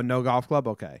club. Oh, no golf club?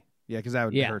 Okay. Yeah, because that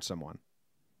would hurt someone.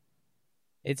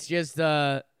 It's just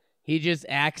he just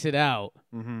acts it out,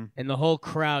 mm-hmm. and the whole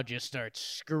crowd just starts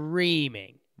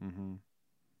screaming. Mm-hmm.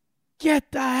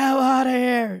 Get the hell out of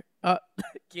here!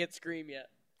 Can't scream yet.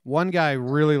 One guy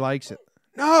really likes it.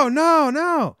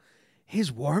 No.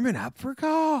 He's warming up for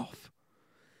golf.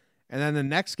 And then the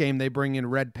next game, they bring in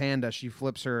Red Panda. She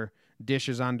flips her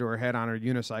dishes onto her head on her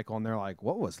unicycle, and they're like,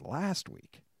 what was last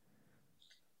week?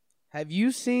 Have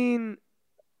you seen...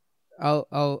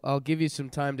 I'll give you some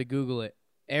time to Google it.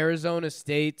 Arizona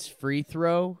State's free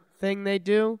throw thing they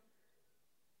do.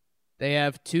 They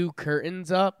have 2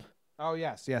 curtains up. Oh,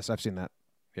 yes, I've seen that.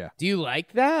 Yeah. Do you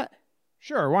like that?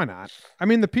 Sure, why not? I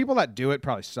mean, the people that do it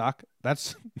probably suck.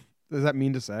 Does that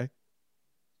mean to say?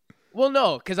 Well,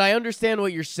 no, because I understand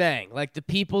what you're saying. Like, the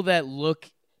people that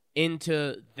look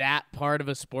into that part of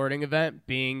a sporting event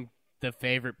being the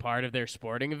favorite part of their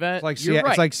sporting event. It's right.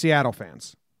 It's like Seattle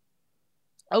fans.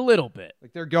 A little bit.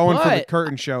 Like they're going for the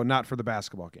curtain show, not for the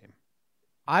basketball game.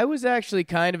 I was actually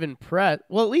kind of impressed.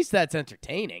 Well, at least that's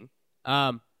entertaining.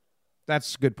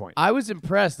 That's a good point. I was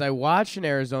impressed. I watched an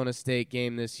Arizona State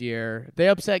game this year. They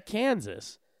upset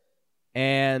Kansas.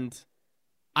 And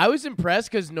I was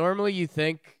impressed because normally you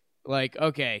think, like,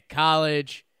 okay,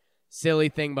 college, silly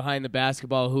thing behind the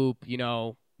basketball hoop, you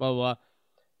know, blah, blah, blah.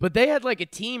 But they had, like, a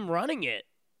team running it,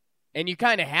 and you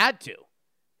kind of had to.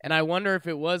 And I wonder if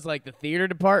it was, like, the theater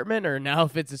department or now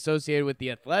if it's associated with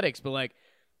the athletics. But, like,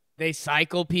 they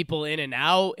cycle people in and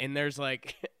out, and there's,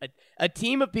 like, a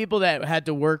team of people that had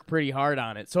to work pretty hard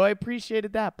on it. So I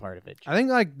appreciated that part of it. I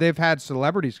think, like, they've had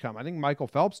celebrities come. I think Michael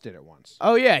Phelps did it once.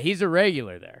 Oh, yeah, he's a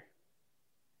regular there.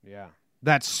 Yeah.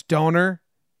 That stoner.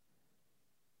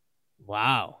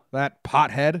 Wow. That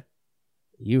pothead.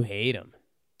 You hate him.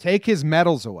 Take his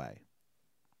medals away.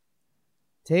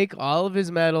 Take all of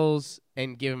his medals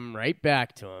and give them right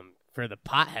back to him for the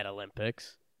Pothead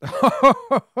Olympics.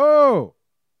 That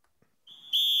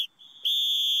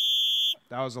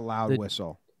was a loud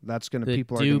whistle. That's going to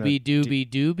people are going to... The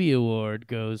Doobie Award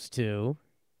goes to...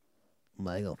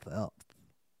 Michael Phelps.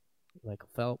 Michael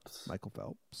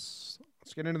Phelps.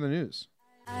 Let's get into the news.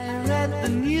 I read the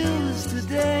news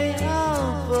today,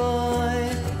 oh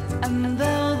boy, and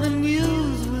though the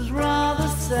news was rather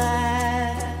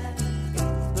sad,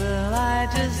 well, I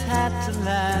just had to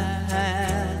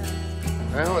laugh.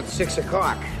 Well, it's 6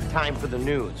 o'clock. Time for the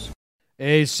news.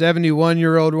 A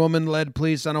 71-year-old woman led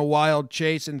police on a wild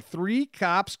chase, and 3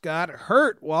 cops got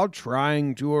hurt while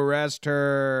trying to arrest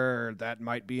her. That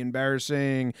might be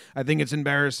embarrassing. I think it's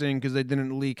embarrassing because they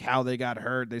didn't leak how they got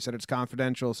hurt. They said it's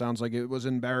confidential. Sounds like it was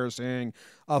embarrassing.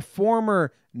 A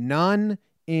former nun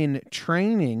in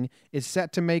training is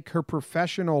set to make her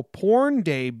professional porn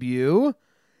debut.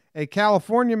 A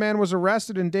California man was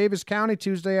arrested in Davis County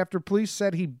Tuesday after police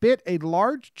said he bit a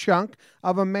large chunk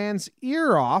of a man's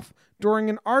ear off during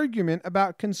an argument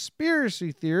about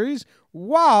conspiracy theories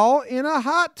while in a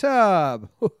hot tub.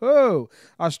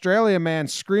 Australia man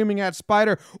screaming at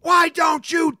spider, "Why don't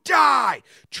you die?"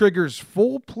 triggers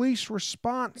full police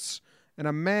response. And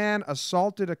a man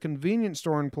assaulted a convenience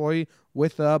store employee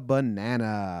with a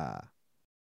banana.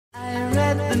 I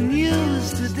read the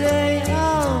news today,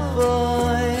 oh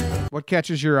boy. What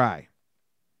catches your eye?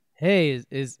 Hey,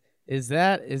 is Is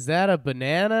that a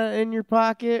banana in your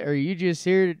pocket, or are you just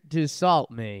here to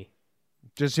assault me?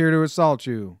 Just here to assault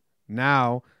you.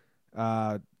 Now,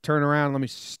 turn around. Let me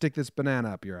stick this banana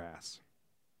up your ass.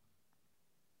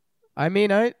 I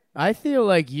mean, I feel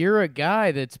like you're a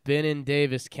guy that's been in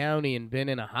Davis County and been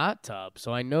in a hot tub,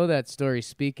 so I know that story's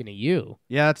speaking to you.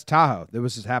 Yeah, that's Tahoe.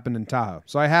 This happened in Tahoe.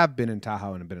 So I have been in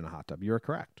Tahoe and been in a hot tub. You're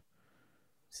correct.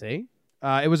 See?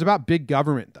 It was about big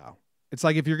government, though. It's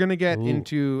like if you're going to get Ooh.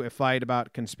 into a fight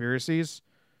about conspiracies,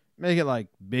 make it like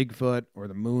Bigfoot or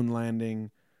the moon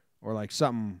landing or like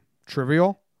something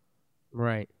trivial.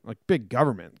 Right. Like big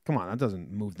government. Come on, that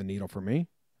doesn't move the needle for me.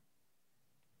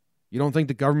 You don't think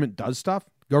the government does stuff?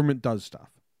 Government does stuff.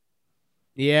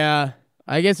 Yeah,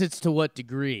 I guess it's to what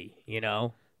degree, you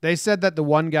know? They said that the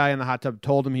one guy in the hot tub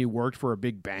told him he worked for a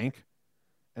big bank,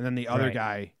 and then the other Right.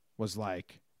 guy was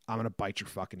like, I'm going to bite your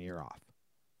fucking ear off.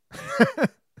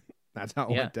 That's how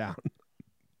it Yeah. went down.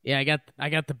 Yeah, I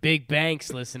got the big banks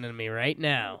listening to me right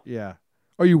now. Yeah.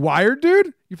 Are you wired,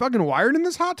 dude? You fucking wired in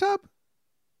this hot tub?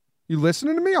 You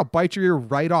listening to me? I'll bite your ear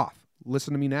right off.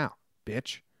 Listen to me now,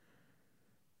 bitch.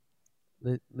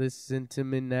 Listen to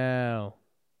me now.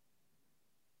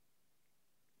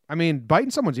 I mean,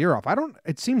 biting someone's ear off,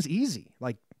 it seems easy.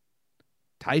 Like,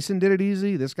 Tyson did it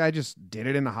easy. This guy just did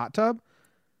it in a hot tub.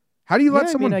 How do you let Yeah,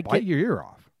 I someone mean, I bite get- your ear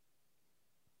off?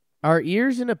 Are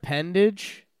ears an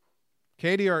appendage?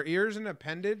 Katie, are ears an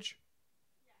appendage?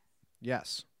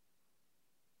 Yes.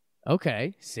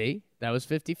 Okay, see? That was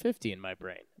 50-50 in my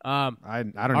brain. I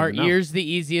don't Are even know. ears the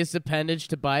easiest appendage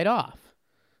to bite off?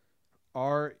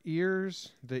 Are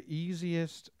ears the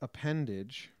easiest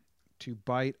appendage to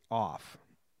bite off?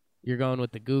 You're going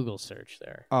with the Google search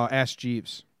there. Ask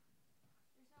Jeeves.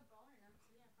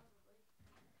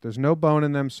 There's no bone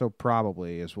in them, so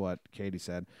probably is what Katie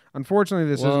said. Unfortunately,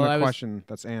 this Well, isn't a question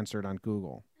that's answered on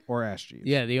Google or Ask Jeeves.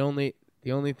 Yeah, the only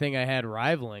thing I had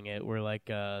rivaling it were like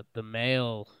the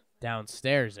male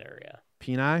downstairs area.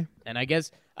 Peni? And I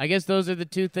guess those are the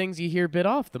two things you hear bit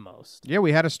off the most. Yeah,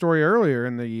 we had a story earlier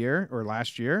in the year, or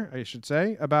last year, I should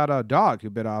say, about a dog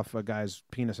who bit off a guy's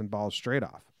penis and balls straight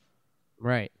off.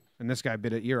 Right. And this guy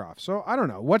bit an ear off. So I don't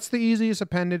know. What's the easiest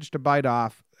appendage to bite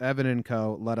off? Evan &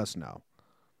 Co., let us know.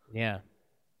 Yeah.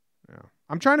 Yeah.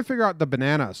 I'm trying to figure out the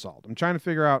banana assault. I'm trying to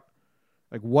figure out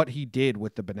like what he did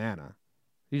with the banana.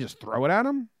 You just throw it at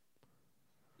him?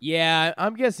 Yeah,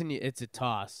 I'm guessing it's a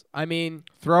toss. I mean,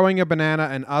 Throwing a banana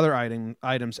and other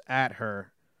items at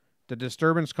her. The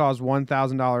disturbance caused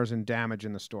 $1,000 in damage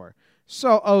in the store.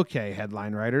 So, okay,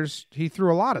 headline writers. He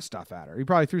threw a lot of stuff at her. He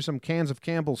probably threw some cans of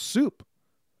Campbell's soup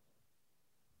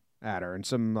at her and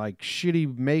some like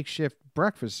shitty makeshift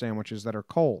breakfast sandwiches that are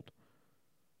cold.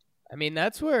 I mean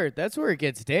that's where it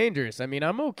gets dangerous. I mean,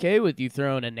 I'm okay with you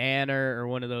throwing a nanner or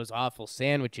one of those awful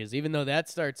sandwiches, even though that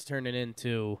starts turning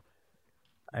into,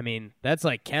 I mean, that's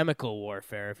like chemical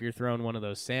warfare if you're throwing one of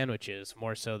those sandwiches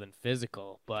more so than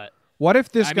physical. But What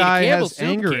if this I mean, a guy Campbell's has soup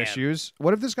anger can. issues?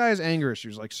 What if this guy has anger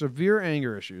issues, like severe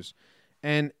anger issues,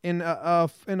 and in a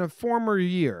former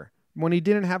year when he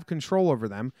didn't have control over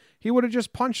them, he would have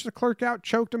just punched the clerk out,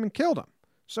 choked him, and killed him.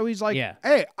 So he's like, Yeah.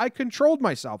 "Hey, I controlled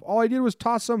myself. All I did was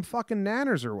toss some fucking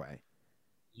nanners her way.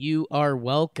 you are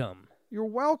welcome. You're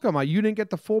welcome. You didn't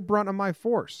get the full brunt of my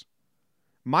force.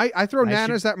 I throw I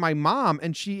nanners at my mom,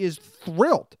 and she is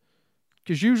thrilled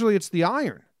because usually it's the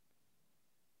iron.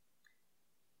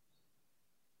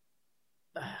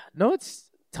 No, it's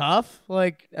tough.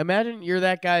 Like, imagine you're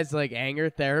that guy's like anger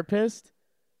therapist,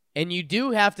 and you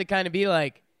do have to kind of be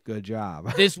like, Good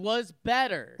job, this was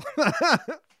better.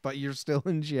 but you're still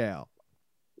in jail."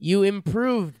 You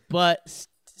improved, but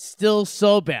still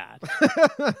so bad.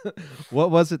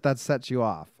 What was it that set you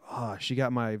off? Oh, she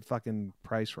got my fucking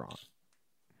price wrong.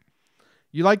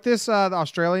 You like this? The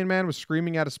Australian man was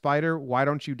screaming at a spider, "Why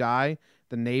don't you die?"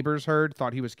 The neighbors heard,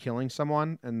 thought he was killing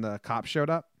someone, and the cops showed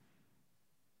up.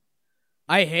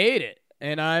 I hate it,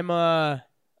 and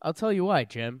I'll tell you why,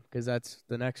 Jim, because that's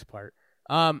the next part.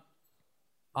 I'm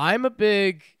a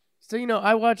big, so you know,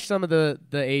 I watch some of the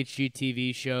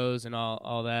HGTV shows and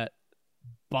all that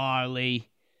barley.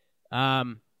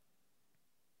 My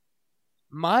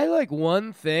like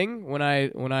one thing when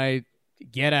I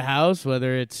get a house,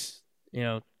 whether it's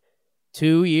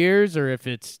 2 years or if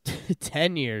it's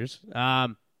 10 years,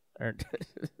 or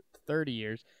 30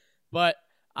 years, but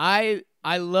I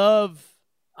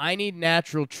need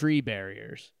natural tree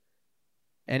barriers,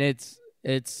 and it's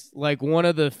like one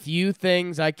of the few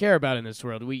things I care about in this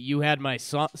world. You had my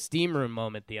steam room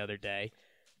moment the other day.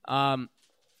 That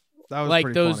was Like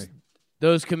pretty funny.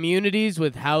 those communities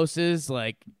with houses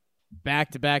like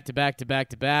back to back to back to back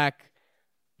to back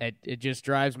It just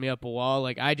drives me up a wall.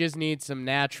 Like, I just need some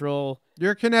natural.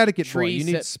 You're a Connecticut boy. Trees You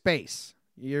need that- space.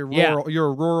 You're Yeah. rural. You're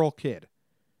a rural kid.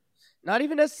 Not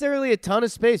even necessarily a ton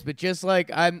of space, but just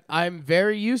like I'm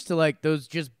very used to like those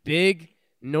just big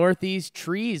northeast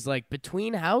trees like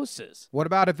between houses. What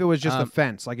about if it was just a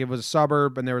fence? Like it was a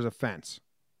suburb and there was a fence.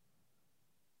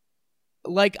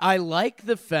 Like, I like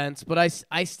the fence, but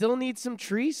I still need some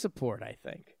tree support, I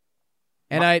think.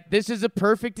 And this is a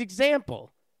perfect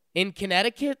example. In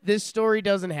Connecticut, this story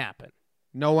doesn't happen.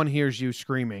 No one hears you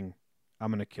screaming, "I'm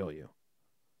going to kill you."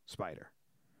 Spider.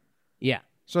 Yeah.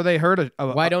 So they heard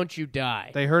Why don't you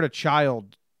die? they heard a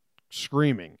child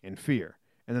screaming in fear,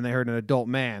 and then they heard an adult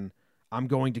man, "I'm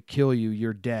going to kill you.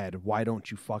 You're dead. Why don't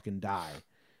you fucking die?"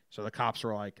 So the cops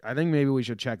were like, "I think maybe we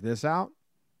should check this out."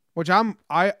 Which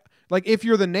like if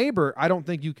you're the neighbor, I don't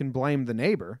think you can blame the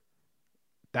neighbor.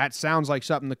 That sounds like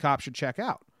something the cops should check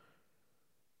out.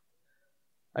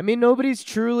 I mean, nobody's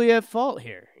truly at fault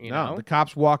here, you know? The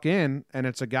cops walk in and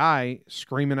it's a guy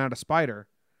screaming at a spider,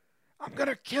 "I'm going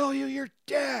to kill you. You're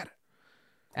dead."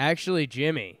 Actually,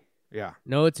 Jimmy, Yeah.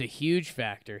 no, it's a huge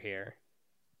factor here.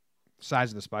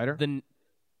 Size of the spider?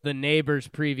 The neighbor's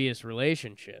previous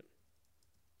relationship.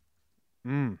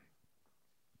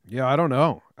 Yeah, I don't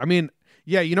know. I mean,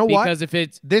 yeah, you know what? Because if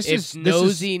it's This if is-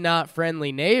 nosy, not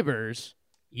friendly neighbors,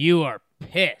 you are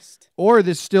pissed. Or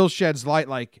this still sheds light,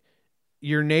 like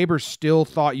your neighbors still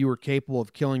thought you were capable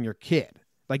of killing your kid.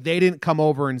 Like they didn't come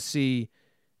over and see,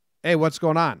 "Hey, what's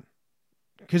going on?"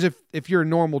 Because if you're a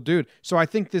normal dude. So I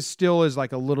think this still is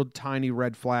like a little tiny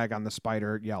red flag on the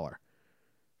spider yeller.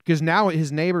 Because now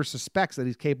his neighbor suspects that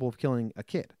he's capable of killing a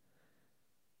kid.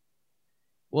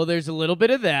 Well, there's a little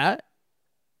bit of that.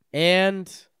 And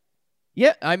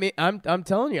yeah, I mean, I'm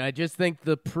telling you, I just think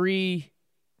the pre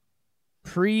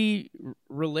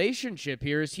relationship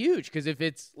here is huge, because if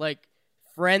it's like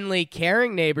friendly,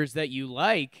 caring neighbors that you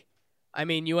like, I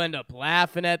mean, you end up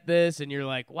laughing at this and you're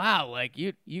like, wow, like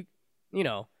you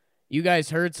know, you guys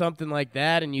heard something like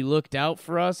that and you looked out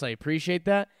for us. I appreciate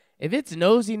that. If it's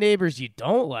nosy neighbors you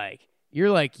don't like, you're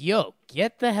like, yo,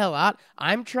 get the hell out.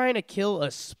 I'm trying to kill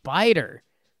a spider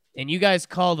and you guys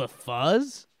called a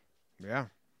fuzz? Yeah.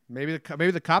 Maybe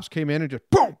the cops came in and just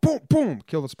boom, boom, boom,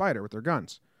 kill the spider with their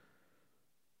guns.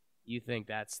 You think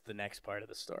that's the next part of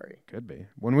the story? Could be.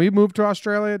 When we moved to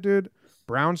Australia, dude,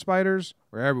 brown spiders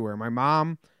were everywhere. My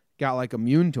mom got like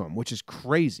immune to them, which is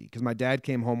crazy because my dad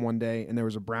came home one day and there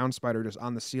was a brown spider just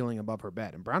on the ceiling above her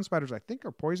bed. And brown spiders, I think,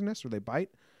 are poisonous or they bite.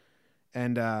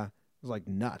 And it was like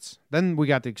nuts. Then we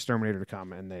got the exterminator to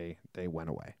come and they went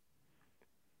away.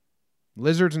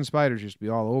 Lizards and spiders used to be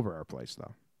all over our place,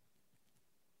 though.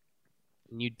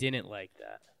 And you didn't like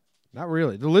that. Not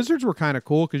really. The lizards were kind of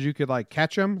cool because you could like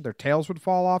catch them. Their tails would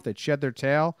fall off. They'd shed their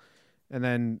tail, and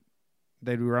then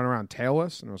they'd run around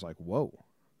tailless. And it was like, whoa,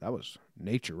 that was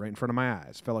nature right in front of my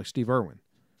eyes. Felt like Steve Irwin.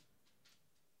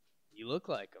 You look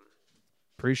like him.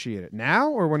 Appreciate it. Now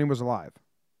or when he was alive?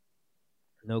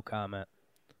 No comment.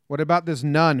 What about this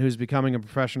nun who's becoming a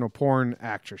professional porn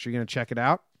actress? You going to check it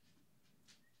out?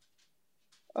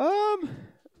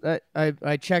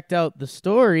 I checked out the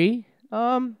story.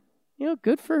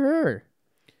 Good for her.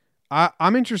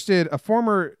 I'm interested. A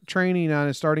former trainee nun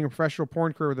is starting a professional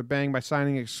porn career with a bang by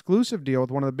signing an exclusive deal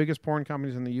with one of the biggest porn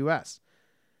companies in the U.S.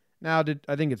 Now,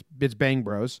 I think it's Bang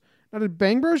Bros. Now, did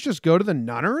Bang Bros just go to the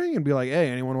nunnery and be like, "Hey,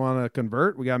 anyone want to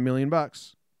convert? We got $1 million."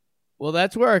 Well,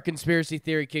 that's where our conspiracy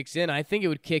theory kicks in. I think it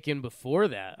would kick in before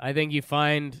that. I think you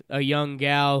find a young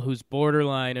gal who's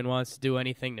borderline and wants to do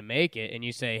anything to make it, and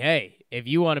you say, hey, if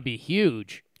you want to be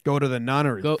huge, go to the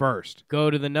nunnery first.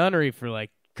 Go to the nunnery for like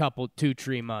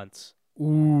 2-3 months.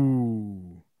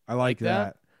 Ooh, I like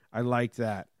that. that? I like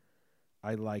that.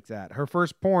 I like that. Her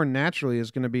first porn naturally is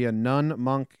going to be a nun,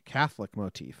 monk, Catholic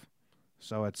motif.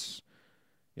 So it's,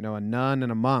 a nun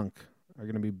and a monk are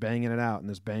going to be banging it out in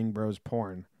this Bang Bros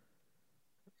porn.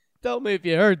 Tell me if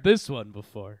you heard this one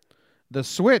before. The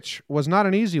switch was not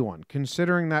an easy one,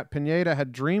 considering that Pineda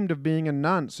had dreamed of being a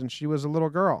nun since she was a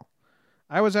little girl.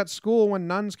 I was at school when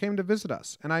nuns came to visit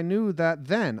us, and I knew that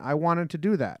then I wanted to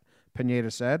do that,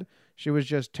 Pineda said. She was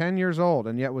just 10 years old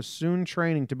and yet was soon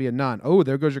training to be a nun. Oh,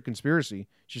 there goes your conspiracy.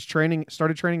 She's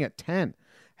started training at 10.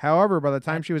 However, by the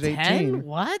time she was 18... 10?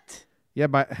 What? Yeah,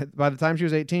 by the time she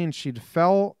was 18, she'd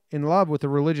fell in love with a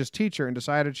religious teacher and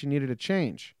decided she needed a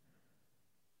change.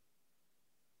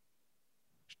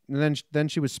 And then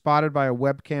she was spotted by a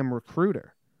webcam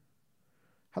recruiter.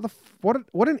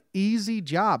 What an easy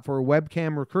job for a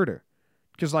webcam recruiter.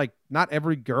 Because not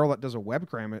every girl that does a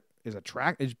webcam is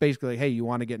attractive. It's basically, hey, you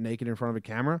want to get naked in front of a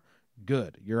camera?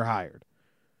 Good, you're hired.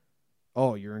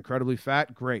 Oh, you're incredibly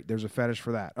fat? Great. There's a fetish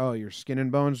for that. Oh, you're skin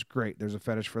and bones? Great. There's a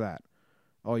fetish for that.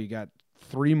 Oh, you got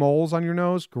 3 moles on your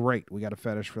nose? Great. We got a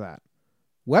fetish for that.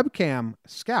 Webcam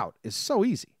scout is so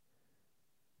easy.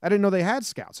 I didn't know they had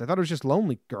scouts. I thought it was just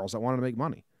lonely girls that wanted to make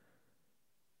money.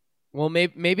 Well,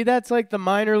 maybe that's like the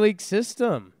minor league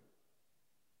system.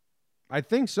 I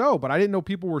think so, but I didn't know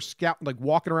people were like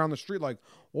walking around the street like,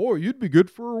 oh, you'd be good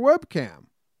for a webcam.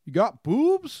 You got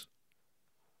boobs?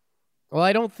 Well,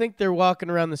 I don't think they're walking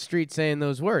around the street saying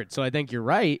those words, so I think you're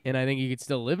right, and I think you could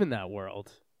still live in that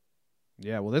world.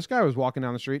 Yeah, well, this guy was walking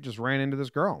down the street, just ran into this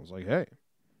girl. I was like, hey,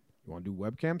 you want to do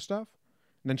webcam stuff?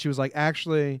 And then she was like,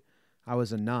 actually, I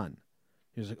was a nun.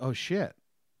 He was like, oh, shit.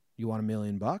 You want $1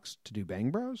 million to do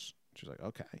Bang Bros? She's like,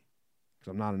 okay,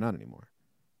 because I'm not a nun anymore.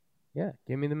 Yeah,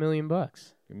 give me the $1 million.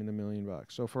 Give me the $1 million.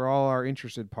 So for all our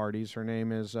interested parties, her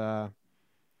name is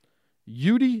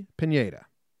Yudi Pineda.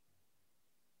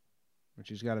 And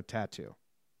she's got a tattoo.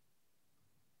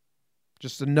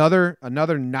 Just another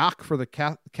knock for the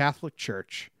Catholic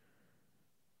Church.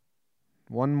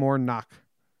 One more knock.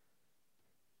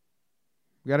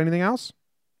 We got anything else?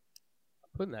 I'm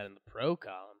putting that in the pro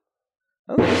column.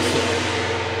 I don't think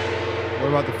so. What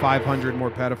about the 500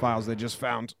 more pedophiles they just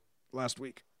found last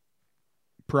week?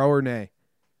 Pro or nay?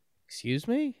 Excuse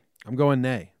me? I'm going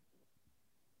nay.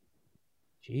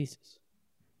 Jesus.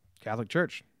 Catholic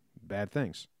Church. Bad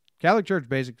things. Catholic Church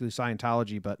basically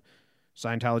Scientology, but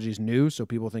Scientology's new, so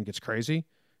people think it's crazy.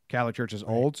 Catholic Church is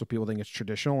old, so people think it's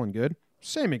traditional and good.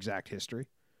 Same exact history.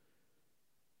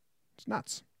 It's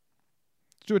nuts.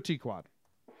 Let's do a T-Quad.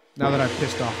 Now that I've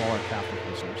pissed off all our Catholic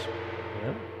listeners.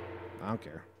 Yep. I don't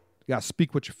care. You gotta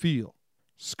speak what you feel.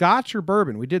 Scotch or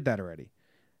bourbon? We did that already.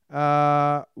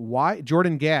 Why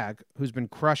Jordan Gag, who's been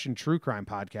crushing true crime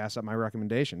podcasts at my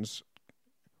recommendations,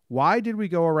 why did we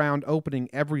go around opening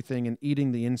everything and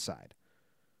eating the inside?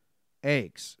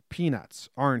 Eggs, peanuts,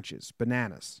 oranges,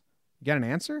 bananas. You got an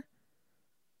answer?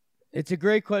 It's a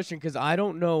great question because I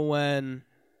don't know when.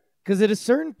 Because at a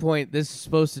certain point, this is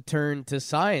supposed to turn to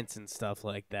science and stuff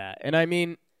like that. And I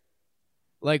mean,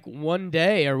 like one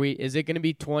day, is it going to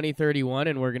be 2031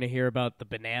 and we're going to hear about the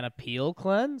banana peel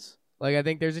cleanse? Like, I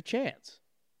think there's a chance.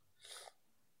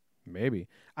 Maybe.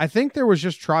 I think there was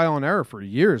just trial and error for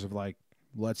years of like,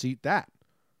 let's eat that.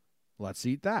 Let's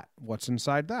eat that. What's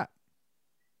inside that?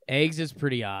 Eggs is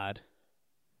pretty odd.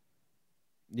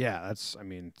 Yeah, it's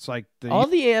like all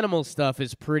the animal stuff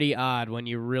is pretty odd when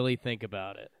you really think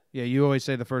about it. Yeah, you always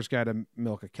say the first guy to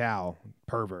milk a cow,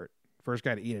 pervert. First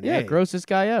guy to eat an egg. Yeah, grossest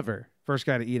guy ever. First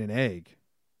guy to eat an egg.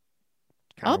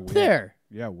 Kinda Up weird. there.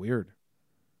 Yeah, weird.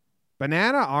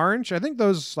 Banana, orange, I think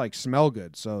those like smell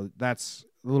good, so that's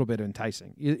a little bit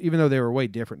enticing, even though they were way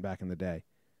different back in the day.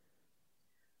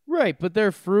 Right, but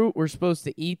they're fruit. We're supposed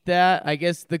to eat that. I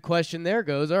guess the question there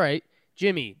goes, all right,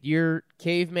 Jimmy, your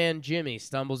caveman Jimmy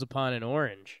stumbles upon an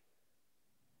orange.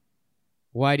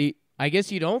 Why do you... I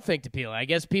guess you don't think to peel it. I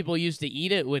guess people used to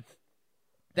eat it with...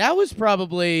 That was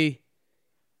probably...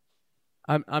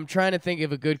 I'm trying to think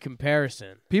of a good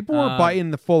comparison. People were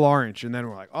biting the full orange, and then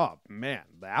we're like, oh, man,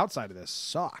 the outside of this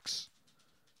sucks.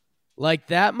 Like,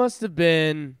 that must have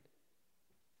been,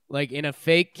 like, in a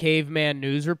fake caveman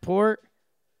news report.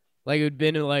 Like, it would have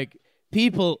been like,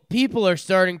 people are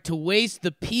starting to waste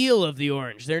the peel of the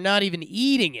orange. They're not even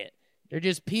eating it. They're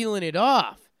just peeling it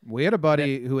off. We had a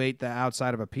buddy who ate the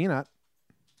outside of a peanut.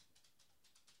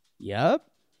 Yep.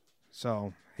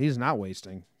 So he's not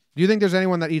wasting. Do you think there's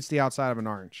anyone that eats the outside of an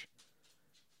orange?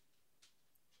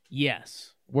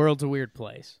 Yes. World's a weird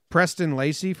place. Preston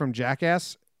Lacey from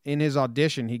Jackass, in his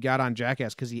audition, he got on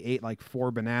Jackass because he ate like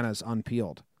 4 bananas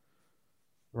unpeeled.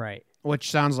 Right.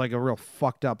 Which sounds like a real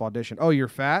fucked up audition. Oh, you're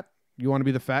fat? You want to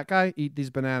be the fat guy? Eat these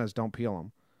bananas. Don't peel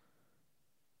them.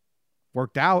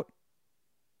 Worked out.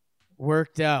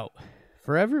 Worked out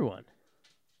for everyone.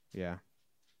 Yeah.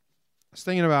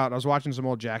 I was watching some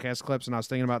old Jackass clips, and I was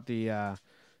thinking about the,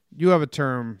 you have a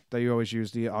term that you always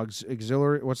use, the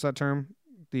auxiliary, what's that term?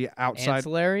 The outside.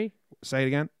 Ancillary? Say it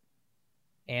again.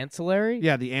 Ancillary?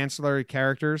 Yeah, the ancillary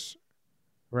characters.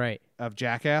 Right. Of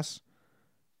Jackass.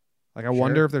 Like, I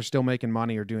wonder if they're still making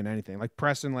money or doing anything. Like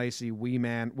Preston Lacey, Wee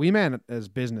Man as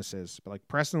businesses, but like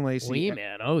Preston Lacey. Wee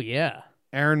Man, oh yeah.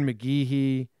 Aaron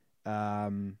McGeehee.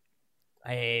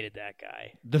 I hated that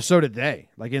guy. So did they.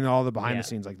 Like in all the behind the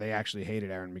scenes, like they actually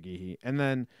hated Aaron McGeehee. And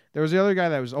then there was the other guy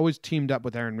that was always teamed up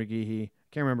with Aaron McGeehee.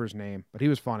 Can't remember his name, but he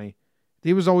was funny.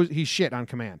 He shit on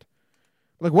command.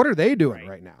 Like, what are they doing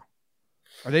right now?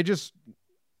 Are they just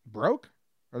broke?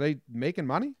 Are they making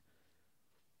money?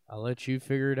 I'll let you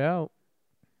figure it out.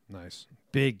 Nice.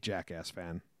 Big Jackass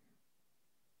fan.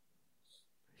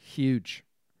 Huge.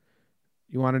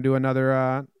 You want to do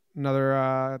another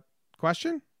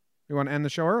question? You want to end the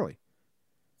show early?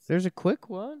 There's a quick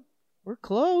one. We're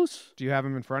close. Do you have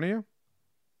him in front of you?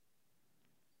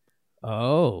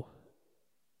 Oh.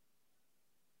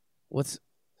 What's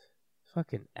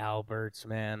fucking Alberts,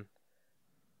 man?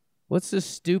 What's the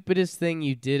stupidest thing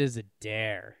you did as a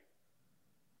dare?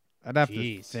 I'd have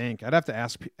Jeez. to think. I'd have to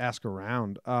ask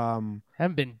around.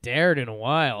 Haven't been dared in a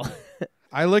while.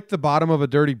 I licked the bottom of a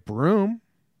dirty broom,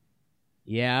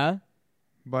 Yeah.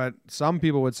 but some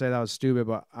people would say that was stupid.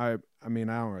 But I mean,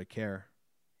 I don't really care.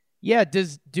 Yeah,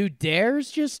 do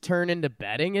dares just turn into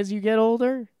betting as you get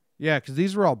older? Yeah, because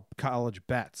these were all college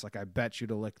bets. Like I bet you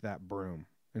to lick that broom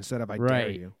instead of I dare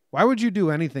Right. you. Why would you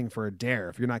do anything for a dare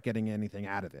if you're not getting anything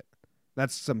out of it?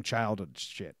 That's some childhood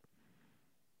shit.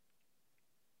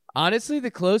 Honestly, the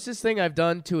closest thing I've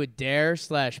done to a dare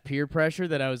 / peer pressure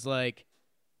that I was like,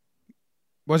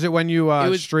 Was it when you It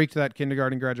was- streaked that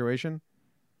kindergarten graduation?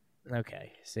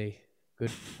 okay, see,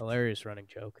 good, hilarious running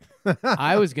joke.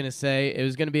 I was going to say it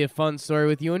was going to be a fun story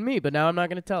with you and me, but now I'm not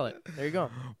going to tell it. There you go.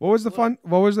 What was the fun?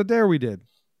 What was the dare we did?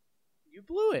 You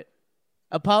blew it.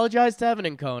 Apologize to Evan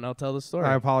and Co, and I'll tell the story.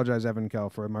 I apologize, Evan Kell,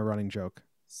 for my running joke.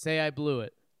 Say I blew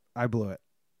it. I blew it.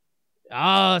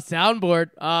 Ah,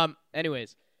 soundboard.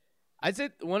 Anyways, I'd say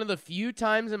one of the few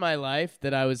times in my life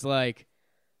that I was like,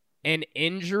 an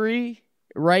injury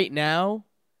right now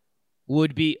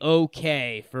would be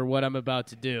okay for what I'm about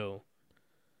to do.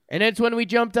 And it's when we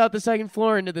jumped out the second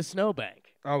floor into the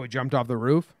snowbank. Oh, we jumped off the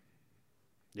roof?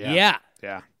 Yeah.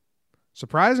 Yeah.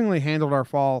 Surprisingly handled our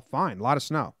fall fine. A lot of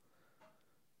snow.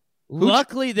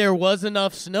 Luckily, there was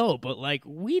enough snow, but like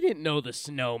we didn't know the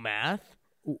snow math.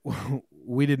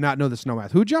 We did not know the snow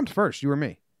math. Who jumped first? You or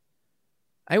me?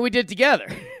 And we did together.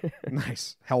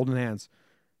 Nice. Held in hands.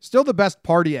 Still the best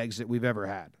party exit we've ever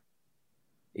had.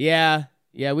 Yeah,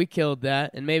 we killed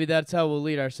that. And maybe that's how we'll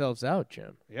lead ourselves out,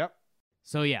 Jim. Yep.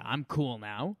 So yeah, I'm cool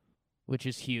now, which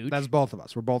is huge. That's both of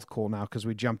us. We're both cool now because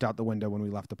we jumped out the window when we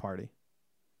left the party.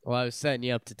 Well, I was setting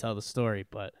you up to tell the story,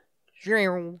 but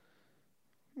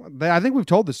I think we've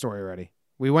told this story already.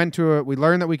 We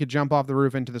learned that we could jump off the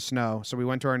roof into the snow, so we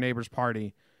went to our neighbor's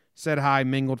party, said hi,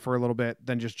 mingled for a little bit,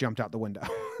 then just jumped out the window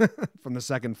from the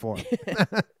second floor.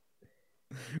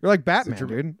 We're like Batman,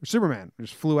 dude. Or Superman. We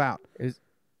just flew out. it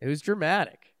was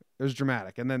dramatic. It was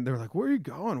dramatic. And then they were like, where are you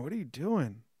going? What are you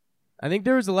doing? I think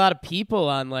there was a lot of people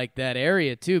on like that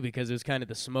area too, because it was kind of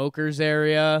the smokers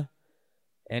area,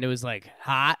 and it was like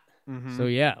hot. Mm-hmm. So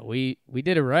yeah, we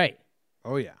did it right.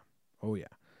 Oh, yeah. Oh, yeah.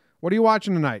 What are you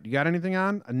watching tonight? You got anything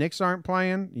on? Knicks aren't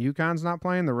playing. UConn's not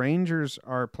playing. The Rangers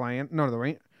are playing. No,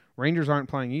 the Rangers aren't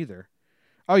playing either.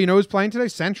 Oh, you know who's playing today?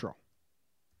 Central.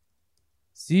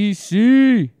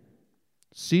 CC.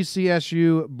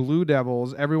 CCSU Blue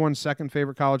Devils, everyone's second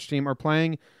favorite college team, are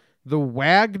playing the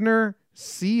Wagner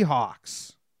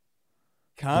Seahawks.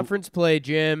 Conference play,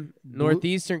 Jim.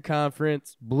 Northeastern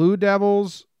Conference. Blue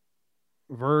Devils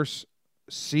versus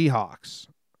Seahawks.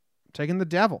 Taking the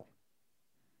Devil.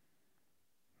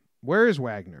 Where is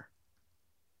Wagner?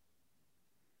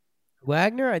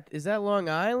 Wagner, is that Long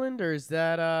Island or is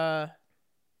that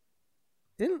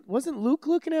wasn't Luke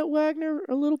looking at Wagner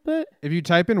a little bit? If you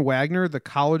type in Wagner, the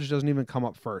college doesn't even come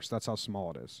up first. That's how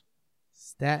small it is.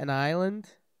 Staten Island?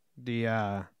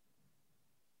 The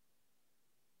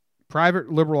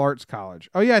private liberal arts college.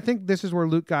 Oh yeah, I think this is where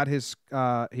Luke got his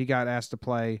he got asked to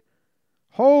play.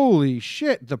 Holy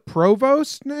shit, the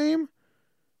provost name?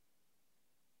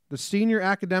 The senior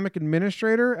academic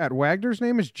administrator at Wagner's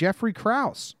name is Jeffrey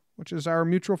Krause, which is our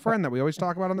mutual friend that we always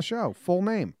talk about on the show. Full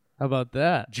name. How about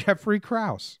that? Jeffrey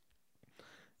Krause.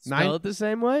 Spell it the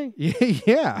same way?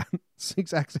 Yeah. It's the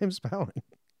exact same spelling.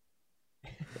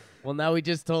 Well, now we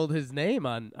just told his name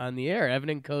on the air. Evan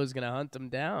and Co. is going to hunt him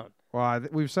down. Well,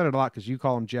 we've said it a lot because you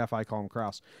call him Jeff, I call him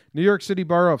Krause. New York City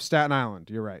Borough of Staten Island.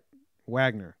 You're right.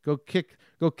 Wagner. Go kick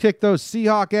those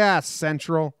Seahawk ass,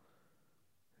 Central.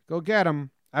 Go get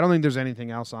them. I don't think there's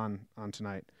anything else on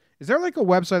tonight. Is there like a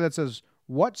website that says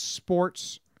what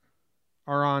sports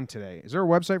are on today? Is there a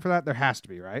website for that? There has to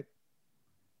be, right?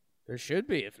 There should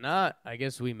be. If not, I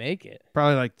guess we make it.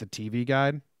 Probably like the TV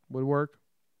guide would work.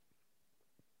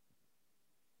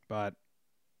 But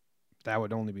that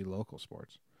would only be local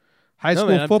sports. High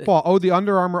school football. The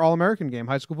Under Armour All-American game.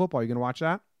 High school football. You going to watch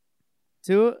that?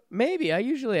 Maybe. I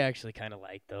usually actually kind of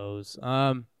like those.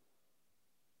 I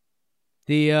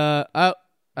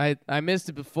missed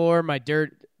it before. My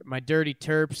dirty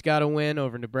Terps got a win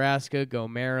over Nebraska. Go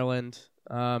Maryland.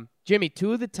 Jimmy,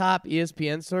 2 of the top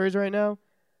ESPN stories right now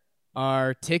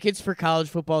are tickets for college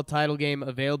football title game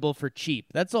available for cheap.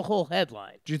 That's a whole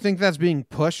headline. Do you think that's being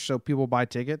pushed so people buy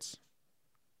tickets?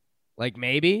 Like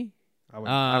maybe.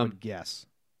 I would guess.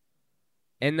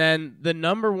 And then the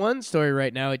number one story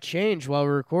right now, it changed while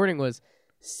we're recording, was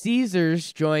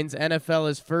Caesars joins NFL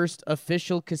as first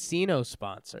official casino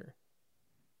sponsor.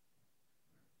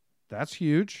 That's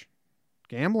huge.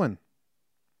 Gambling.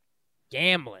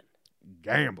 Gambling.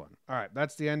 All right,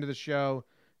 that's the end of the show.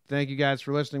 Thank you guys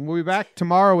for listening. We'll be back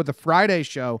tomorrow with the Friday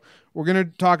show. We're going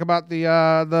to talk about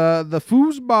the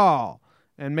foosball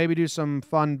and maybe do some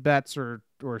fun bets or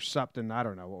something. I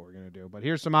don't know what we're going to do. But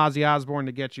here's some Ozzy Osbourne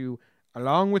to get you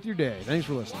along with your day. Thanks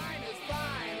for listening.